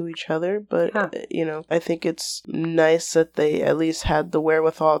emotions to each other. But, you know, I think it's nice that they at least had the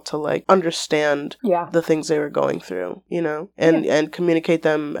wherewithal to like understand the things they were going through, you know, and communicate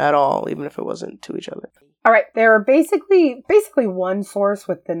them at all, even if it wasn't to each other. All right, there are basically one source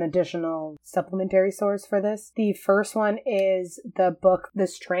with an additional supplementary source for this. The first one is the book The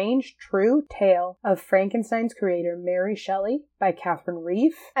Strange True Tale of Frankenstein's Creator, Mary Shelley, by Catherine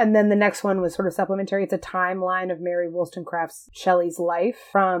Reef. And then the next one was sort of supplementary. It's a timeline of Mary Wollstonecraft's Shelley's life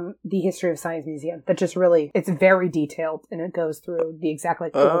from the History of Science Museum. That just really, it's very detailed, and it goes through the exact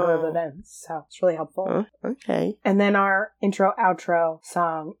like order of events. So it's really helpful. Okay. And then our intro-outro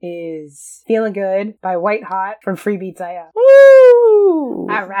song is Feeling Good by White Hot from Freebeats.io. Woo!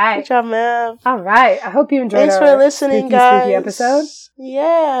 All right. Good job, Mav. All right. I hope you enjoyed Thanks our for listening, spooky episode.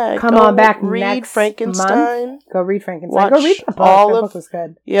 Yeah. Come on back read next Frankenstein. Month. Go read Frankenstein. Watch go read the book. The book was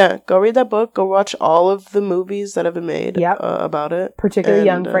good. Yeah. Go read that book. Go watch all of the movies that have been made about it. Particularly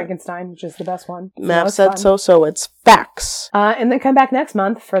Young Frankenstein, which is the best one. Mav said so it's facts. And then come back next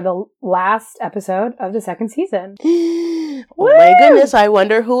month for the last episode of the second season. Oh my goodness, I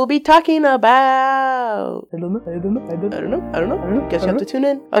wonder who we'll be talking about. I don't know. Guess you have to tune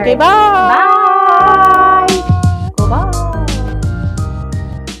in. Okay, bye! Bye!